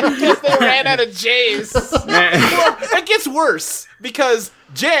happened? They ran out of J's. Well, it gets worse because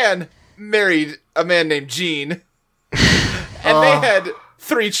Jan married a man named Gene, and they had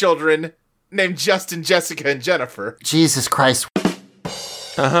 3 children named Justin, Jessica, and Jennifer. Jesus Christ.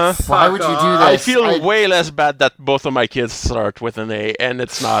 Uh-huh. Why would you do this? I feel way less bad that both of my kids start with an A, and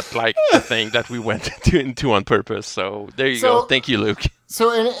it's not like a thing that we went into on purpose. So there you go. Thank you, Luke.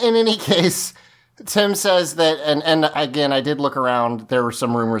 So in any case, Tim says that, and again, I did look around. There were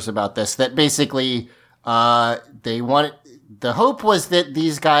some rumors about this, that basically the hope was that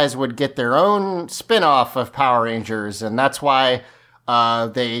these guys would get their own spin-off of Power Rangers, and that's why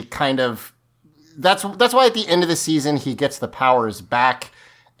they kind of... That's why at the end of the season he gets the powers back.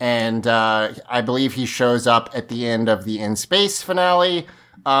 And I believe he shows up at the end of the In Space finale.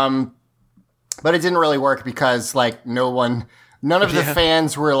 But it didn't really work because, like, none of the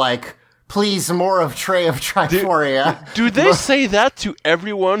fans were, like, please, more of Trey of Triforia. Do they say that to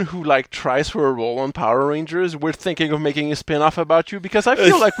everyone who tries for a role on Power Rangers? We're thinking of making a spin-off about you, because I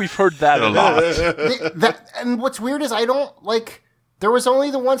feel like we've heard that a lot. And what's weird is I don't there was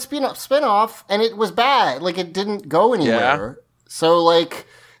only the one spin-off, and it was bad. It didn't go anywhere. Yeah. So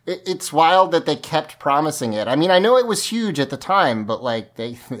it's wild that they kept promising it. I mean, I know it was huge at the time, but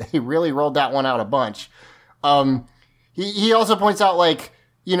they really rolled that one out a bunch. He also points out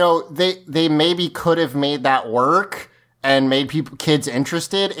they maybe could have made that work and made kids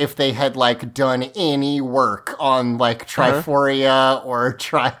interested if they had done any work on Triforia or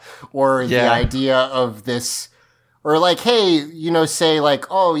the idea of this, or hey, say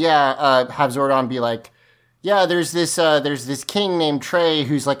oh yeah, have Zordon be yeah, there's this king named Trey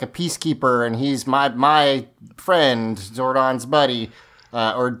who's a peacekeeper, and he's my friend, Zordon's buddy,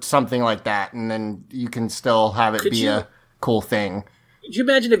 or something like that, and then you can still have it be a cool thing. Could you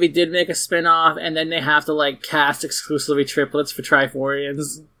imagine if he did make a spin-off and then they have to cast exclusively triplets for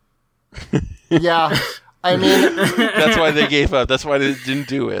Triforians? Yeah, I mean that's why they gave up. That's why they didn't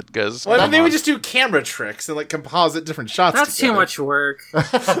do it, because they would just do camera tricks and composite different shots. That's together. too much work.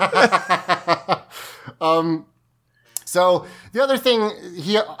 So the other thing,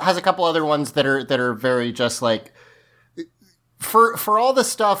 he has a couple other ones that are very just for all the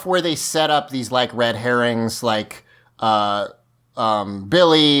stuff where they set up these red herrings,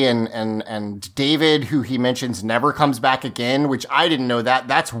 Billy and David, who he mentions never comes back again, which I didn't know that.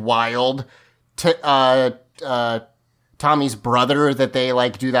 That's wild. Tommy's brother that they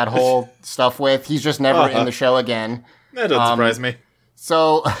do that whole stuff with. He's just never in the show again. That doesn't surprise me.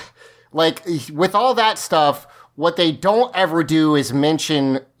 So, with all that stuff, what they don't ever do is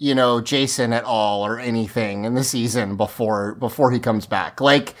mention, Jason at all or anything in the season before he comes back.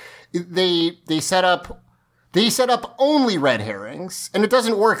 They set up only red herrings, and it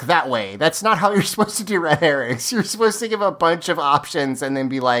doesn't work that way. That's not how you're supposed to do red herrings. You're supposed to give a bunch of options and then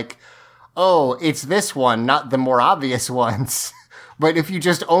be oh, it's this one, not the more obvious ones. But if you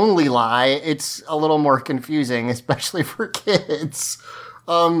just only lie, it's a little more confusing, especially for kids.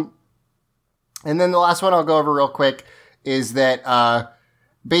 And then the last one I'll go over real quick is that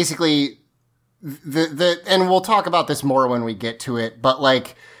basically and we'll talk about this more when we get to it,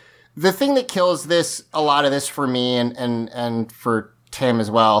 but the thing that kills a lot of this for me and for Tim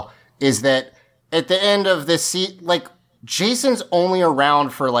as well is that at the end of this Jason's only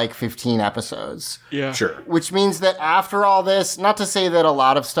around for 15 episodes. yeah, Sure. Which means that after all this, not to say that a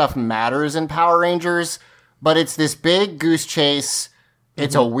lot of stuff matters in Power Rangers, but it's this big goose chase.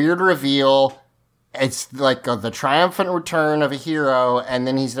 It's a weird reveal. It's the triumphant return of a hero, and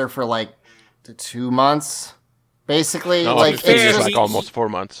then he's there for 2 months, basically. No, it's it's just almost 4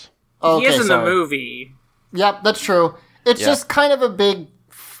 months. He is in the sorry. movie. Yep, that's true. It's just kind of a big.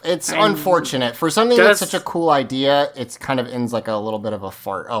 It's unfortunate for something that's such a cool idea. It kind of ends a little bit of a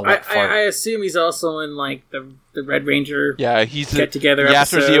fart. Oh, what fart? I assume he's also in the Red Ranger. Yeah, he's Get Together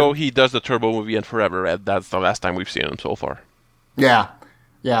after episode. Zeo, he does the Turbo movie and Forever Red. That's the last time we've seen him so far. Yeah.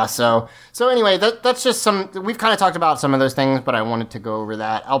 So anyway, that's just we've kind of talked about some of those things, but I wanted to go over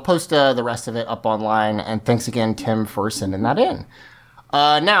that. I'll post the rest of it up online, and thanks again, Tim, for sending that in.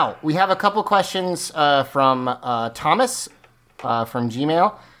 Now, we have a couple questions from Thomas from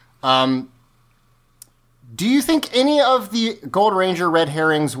Gmail. Do you think any of the Gold Ranger red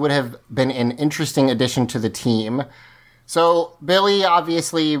herrings would have been an interesting addition to the team? So Billy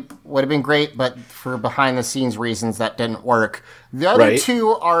obviously would have been great, but for behind-the-scenes reasons, that didn't work. The other two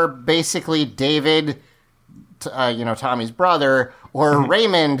are basically David, Tommy's brother, or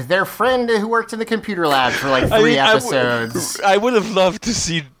Raymond, their friend who worked in the computer lab for 3 episodes. I would have loved to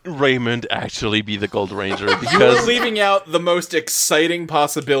see Raymond actually be the Gold Ranger, You're because leaving out the most exciting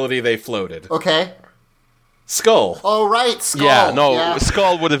possibility they floated. Okay. Skull. Oh, right, Skull. yeah,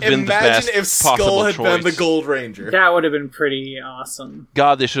 Skull would have been the best Imagine if Skull possible had choice. been the Gold Ranger. That would have been pretty awesome.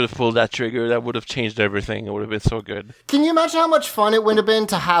 God, they should have pulled that trigger. That would have changed everything. It would have been so good. Can you imagine how much fun it would have been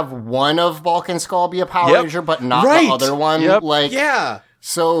to have one of Bulk and Skull be a Power Yep. Ranger, but not Right. the other one? Yep. Yeah.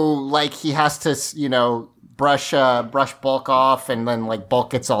 So, he has to, brush Bulk off, and then, Bulk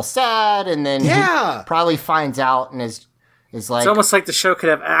gets all sad, and then Yeah. he probably finds out and is It's almost like the show could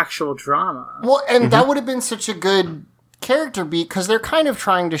have actual drama. Well, and that would have been such a good character beat, because they're kind of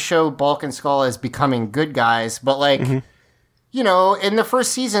trying to show Bulk and Skull as becoming good guys, but in the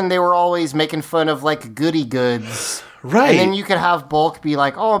first season they were always making fun of goody goods, Right. And then you could have Bulk be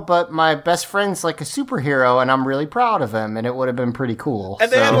oh, but my best friend's a superhero and I'm really proud of him, and it would have been pretty cool.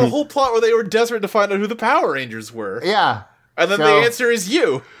 And they had a whole plot where they were desperate to find out who the Power Rangers were. yeah, And then So- the answer is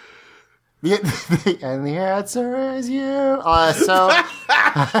you. And the answer is you.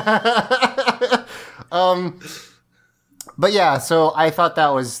 But yeah, so I thought that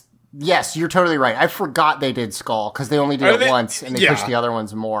was, yes, you're totally right. I forgot they did Skull because they only did it once and they pushed the other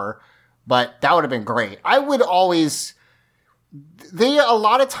ones more. But that would have been great. I would always, a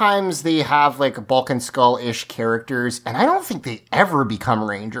lot of times they have like Bulk and Skull-ish characters, and I don't think they ever become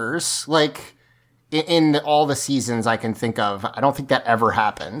Rangers. Like, in all the seasons I can think of, I don't think that ever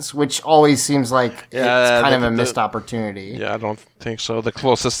happens, which always seems like it's kind of a missed opportunity. Yeah, I don't think so. The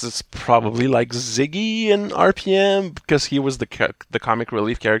closest is probably like Ziggy in RPM, because he was the comic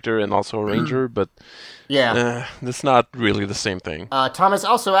relief character and also a Ranger, but it's not really the same thing. Thomas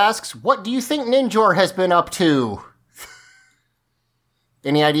also asks, what do you think Ninjor has been up to?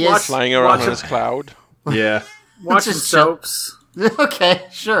 Any ideas? Flying around on his cloud. Yeah. Watching soaps. Okay,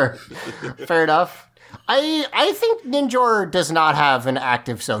 sure. Fair enough. I think Ninjor does not have an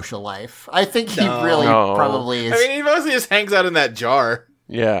active social life. I think he probably is. I mean, he mostly just hangs out in that jar.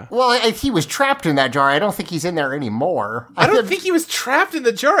 Yeah. Well, he was trapped in that jar. I don't think he's in there anymore. I don't think he was trapped in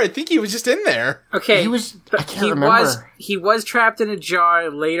the jar. I think he was just in there. Okay. I can't remember. He was trapped in a jar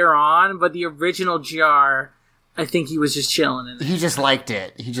later on, but the original jar, I think he was just chilling in it. He just liked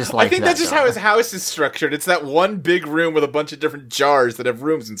it. I think that's just how his house is structured. It's that one big room with a bunch of different jars that have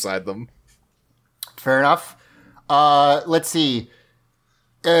rooms inside them. Fair enough. Let's see.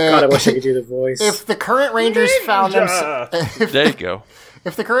 God, I wish I could do the voice. If the current Rangers found There you go.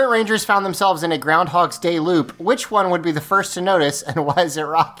 If the current Rangers found themselves in a Groundhog's Day loop, which one would be the first to notice, and why is it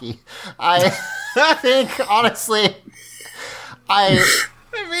Rocky? I think, honestly, I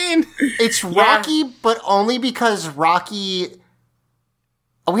mean, it's Rocky, but only because Rocky...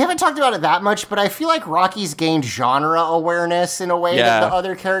 We haven't talked about it that much, but I feel like Rocky's gained genre awareness in a way that the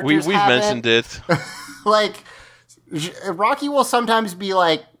other characters we've haven't. mentioned it. Like, Rocky will sometimes be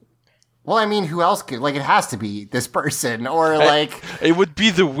like, well, I mean, who else could? Like, it has to be this person, or like... It would be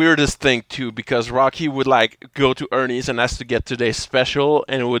the weirdest thing, too, because Rocky would, like, go to Ernie's and ask to get today's special,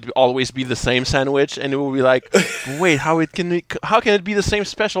 and it would always be the same sandwich, and it would be like, wait, how can it be the same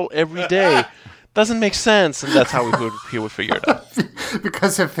special every day? Doesn't make sense, and that's how he would figure it out.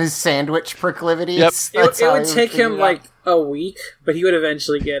 Because of his sandwich proclivities? Yep. It would take him, like, a week, but he would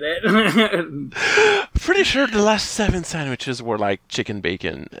eventually get it. Pretty sure the last 7 sandwiches were, like, chicken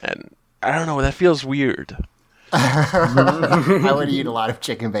bacon, and... I don't know, that feels weird. I would eat a lot of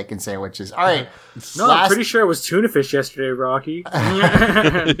chicken bacon sandwiches. All right. I'm pretty sure it was tuna fish yesterday, Rocky.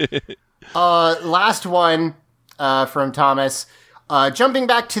 Last one from Thomas. Jumping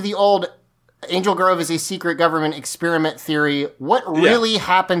back to the old Angel Grove is a secret government experiment theory, what really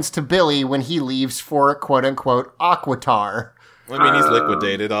happens to Billy when he leaves for quote-unquote Aquatar? I mean, he's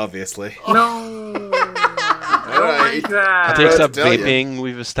liquidated, obviously. No. I don't like that. Takes up vaping,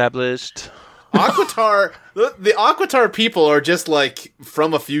 we've established. Aquatar, the Aquatar people are just like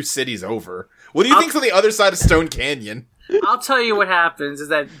from a few cities over. What do you think's on the other side of Stone Canyon? I'll tell you what happens is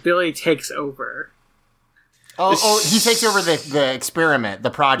that Billy takes over. Oh, he takes over the experiment,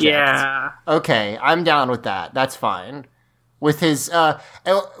 the project. Yeah. Okay, I'm down with that. That's fine. With his,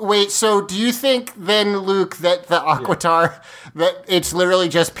 wait, so do you think then, Luke, that the Aquatar, that it's literally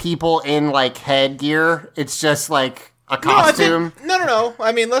just people in, like, headgear? It's just, like, a costume? No.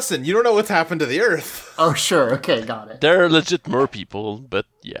 I mean, listen, you don't know what's happened to the Earth. Oh, sure. Okay, got it. They're legit mer people, but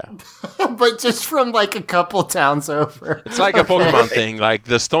yeah. But just from, like, a couple towns over. It's like a Pokemon thing. Like,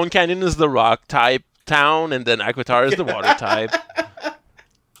 the Stone Canyon is the rock type town, and then Aquatar is the water type.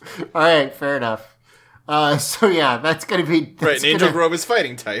 All right, fair enough. So yeah, that's gonna be... Right, Angel Grove is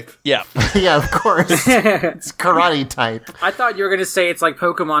fighting type. Yeah. Yeah, of course. It's karate type. I thought you were going to say it's like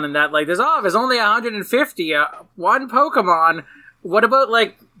Pokemon and that, like, there's only 150, one Pokemon. What about,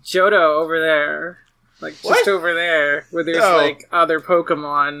 like, Johto over there? Like, just over there, where there's, like, other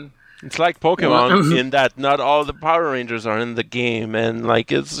Pokemon. It's like Pokemon in that not all the Power Rangers are in the game, and,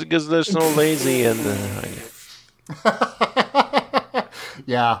 like, it's because they're so lazy and...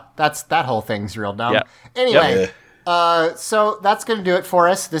 Yeah, that whole thing's real dumb. Yeah. Anyway, so that's going to do it for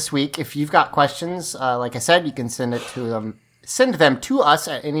us this week. If you've got questions, like I said, you can send them to us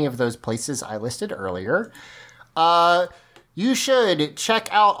at any of those places I listed earlier. You should check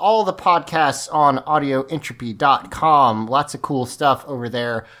out all the podcasts on audioentropy.com. Lots of cool stuff over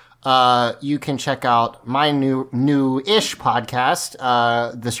there. You can check out my new-ish podcast,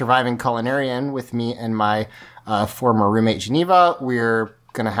 The Surviving Culinarian, with me and my former roommate Geneva. We're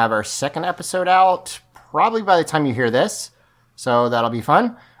going to have our second episode out probably by the time you hear this, so that'll be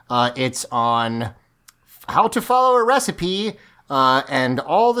fun. It's on how to follow a recipe and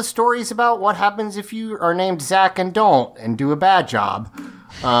all the stories about what happens if you are named Zach and don't and do a bad job.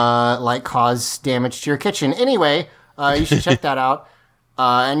 like cause damage to your kitchen. Anyway, you should check that out.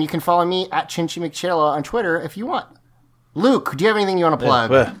 And you can follow me at Chinchy McChilla on Twitter if you want. Luke, do you have anything you want to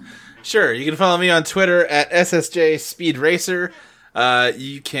plug? Sure, you can follow me on Twitter at SSJ Speed Racer.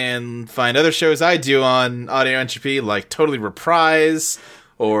 You can find other shows I do on Audio Entropy, like Totally Reprise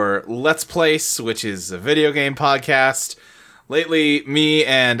or Let's Place, which is a video game podcast. Lately, me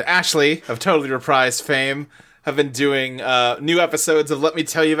and Ashley of Totally Reprise fame have been doing new episodes of Let Me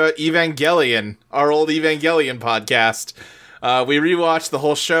Tell You About Evangelion, our old Evangelion podcast. We rewatched the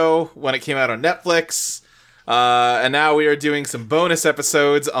whole show when it came out on Netflix, and now we are doing some bonus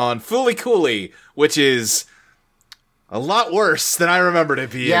episodes on Fooly Cooly, which is a lot worse than I remembered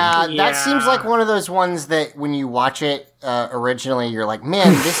it being. Yeah, that seems like one of those ones that when you watch it originally, you're like,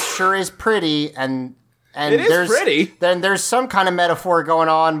 man, this sure is pretty, and it is pretty. Then there's some kind of metaphor going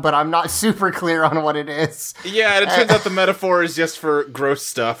on, but I'm not super clear on what it is. Yeah, and it turns out the metaphor is just for gross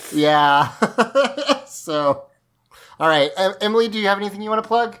stuff. Yeah. So, all right, Emily, do you have anything you want to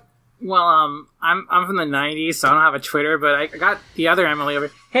plug? Well, I'm from the 90s, so I don't have a Twitter, but I got the other Emily over.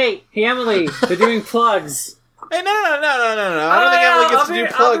 Hey, Emily, they're doing plugs. Hey, no. I don't think Emily gets to do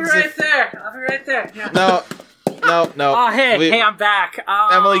plugs. I'll be right there. Yeah. No. Oh, hey, I'm back.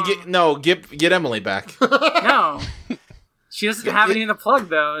 Emily, get Emily back. No. She doesn't have anything to plug,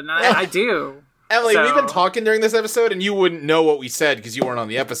 though, and I do. Emily, we've been talking during this episode, and you wouldn't know what we said because you weren't on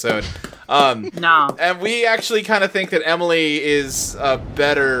the episode. No. And we actually kind of think that Emily is a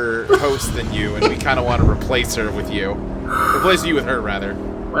better host than you, and we kind of want to replace her with you. Replace you with her, rather.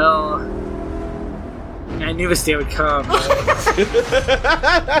 Well, I knew this day would come.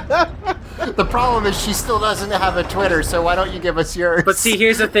 The problem is she still doesn't have a Twitter, so why don't you give us yours? But see,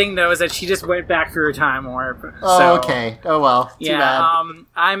 here's the thing, though, is that she just went back through her time warp. Oh, so, okay. Oh, well. Too bad.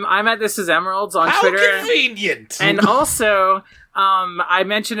 I'm at This Is Emeralds on Twitter. How convenient! And also, I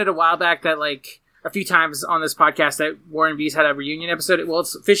mentioned it a while back that, like, a few times on this podcast that Warren Beast had a reunion episode. Well,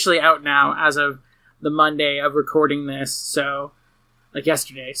 it's officially out now as of the Monday of recording this, so... like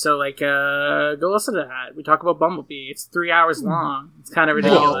yesterday. So, like, go listen to that. We talk about Bumblebee. It's 3 hours long. It's kind of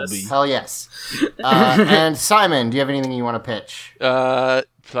ridiculous. Hell yes. And Simon, do you have anything you want to pitch?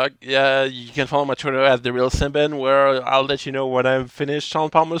 Plug. You can follow my Twitter at TheRealSimbin, where I'll let you know when I've finished Sean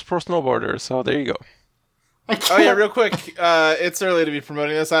Palmer's Pro Snowboarder. So there you go. Oh yeah, real quick. It's early to be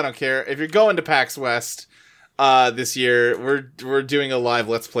promoting this. I don't care. If you're going to PAX West this year, we're doing a live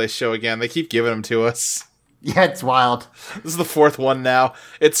Let's Play show again. They keep giving them to us. Yeah, it's wild. This is the fourth one now.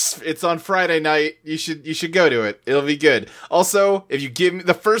 It's on Friday night. You should go to it. It'll be good. Also, if you give me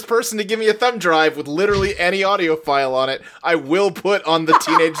the first person to give me a thumb drive with literally any audio file on it, I will put on the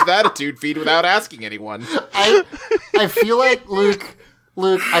Teenage Attitude feed without asking anyone. I feel like Luke.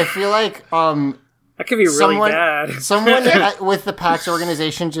 I feel like that could be really bad. Someone with the PAX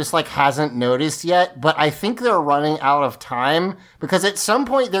organization just like hasn't noticed yet, but I think they're running out of time because at some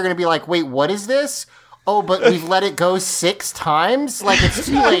point they're going to be like, "Wait, what is this? Oh, but we've let it go 6 times? Like, it's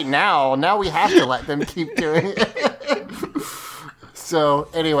too late now. Now we have to let them keep doing it." So,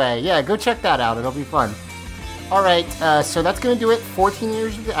 anyway, yeah, go check that out. It'll be fun. All right, so that's going to do it. 14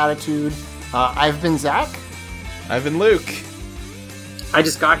 Years with Attitude. I've been Zach. I've been Luke. I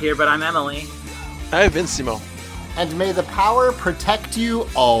just got here, but I'm Emily. I've been Simo. And may the power protect you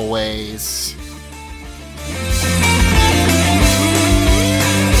always.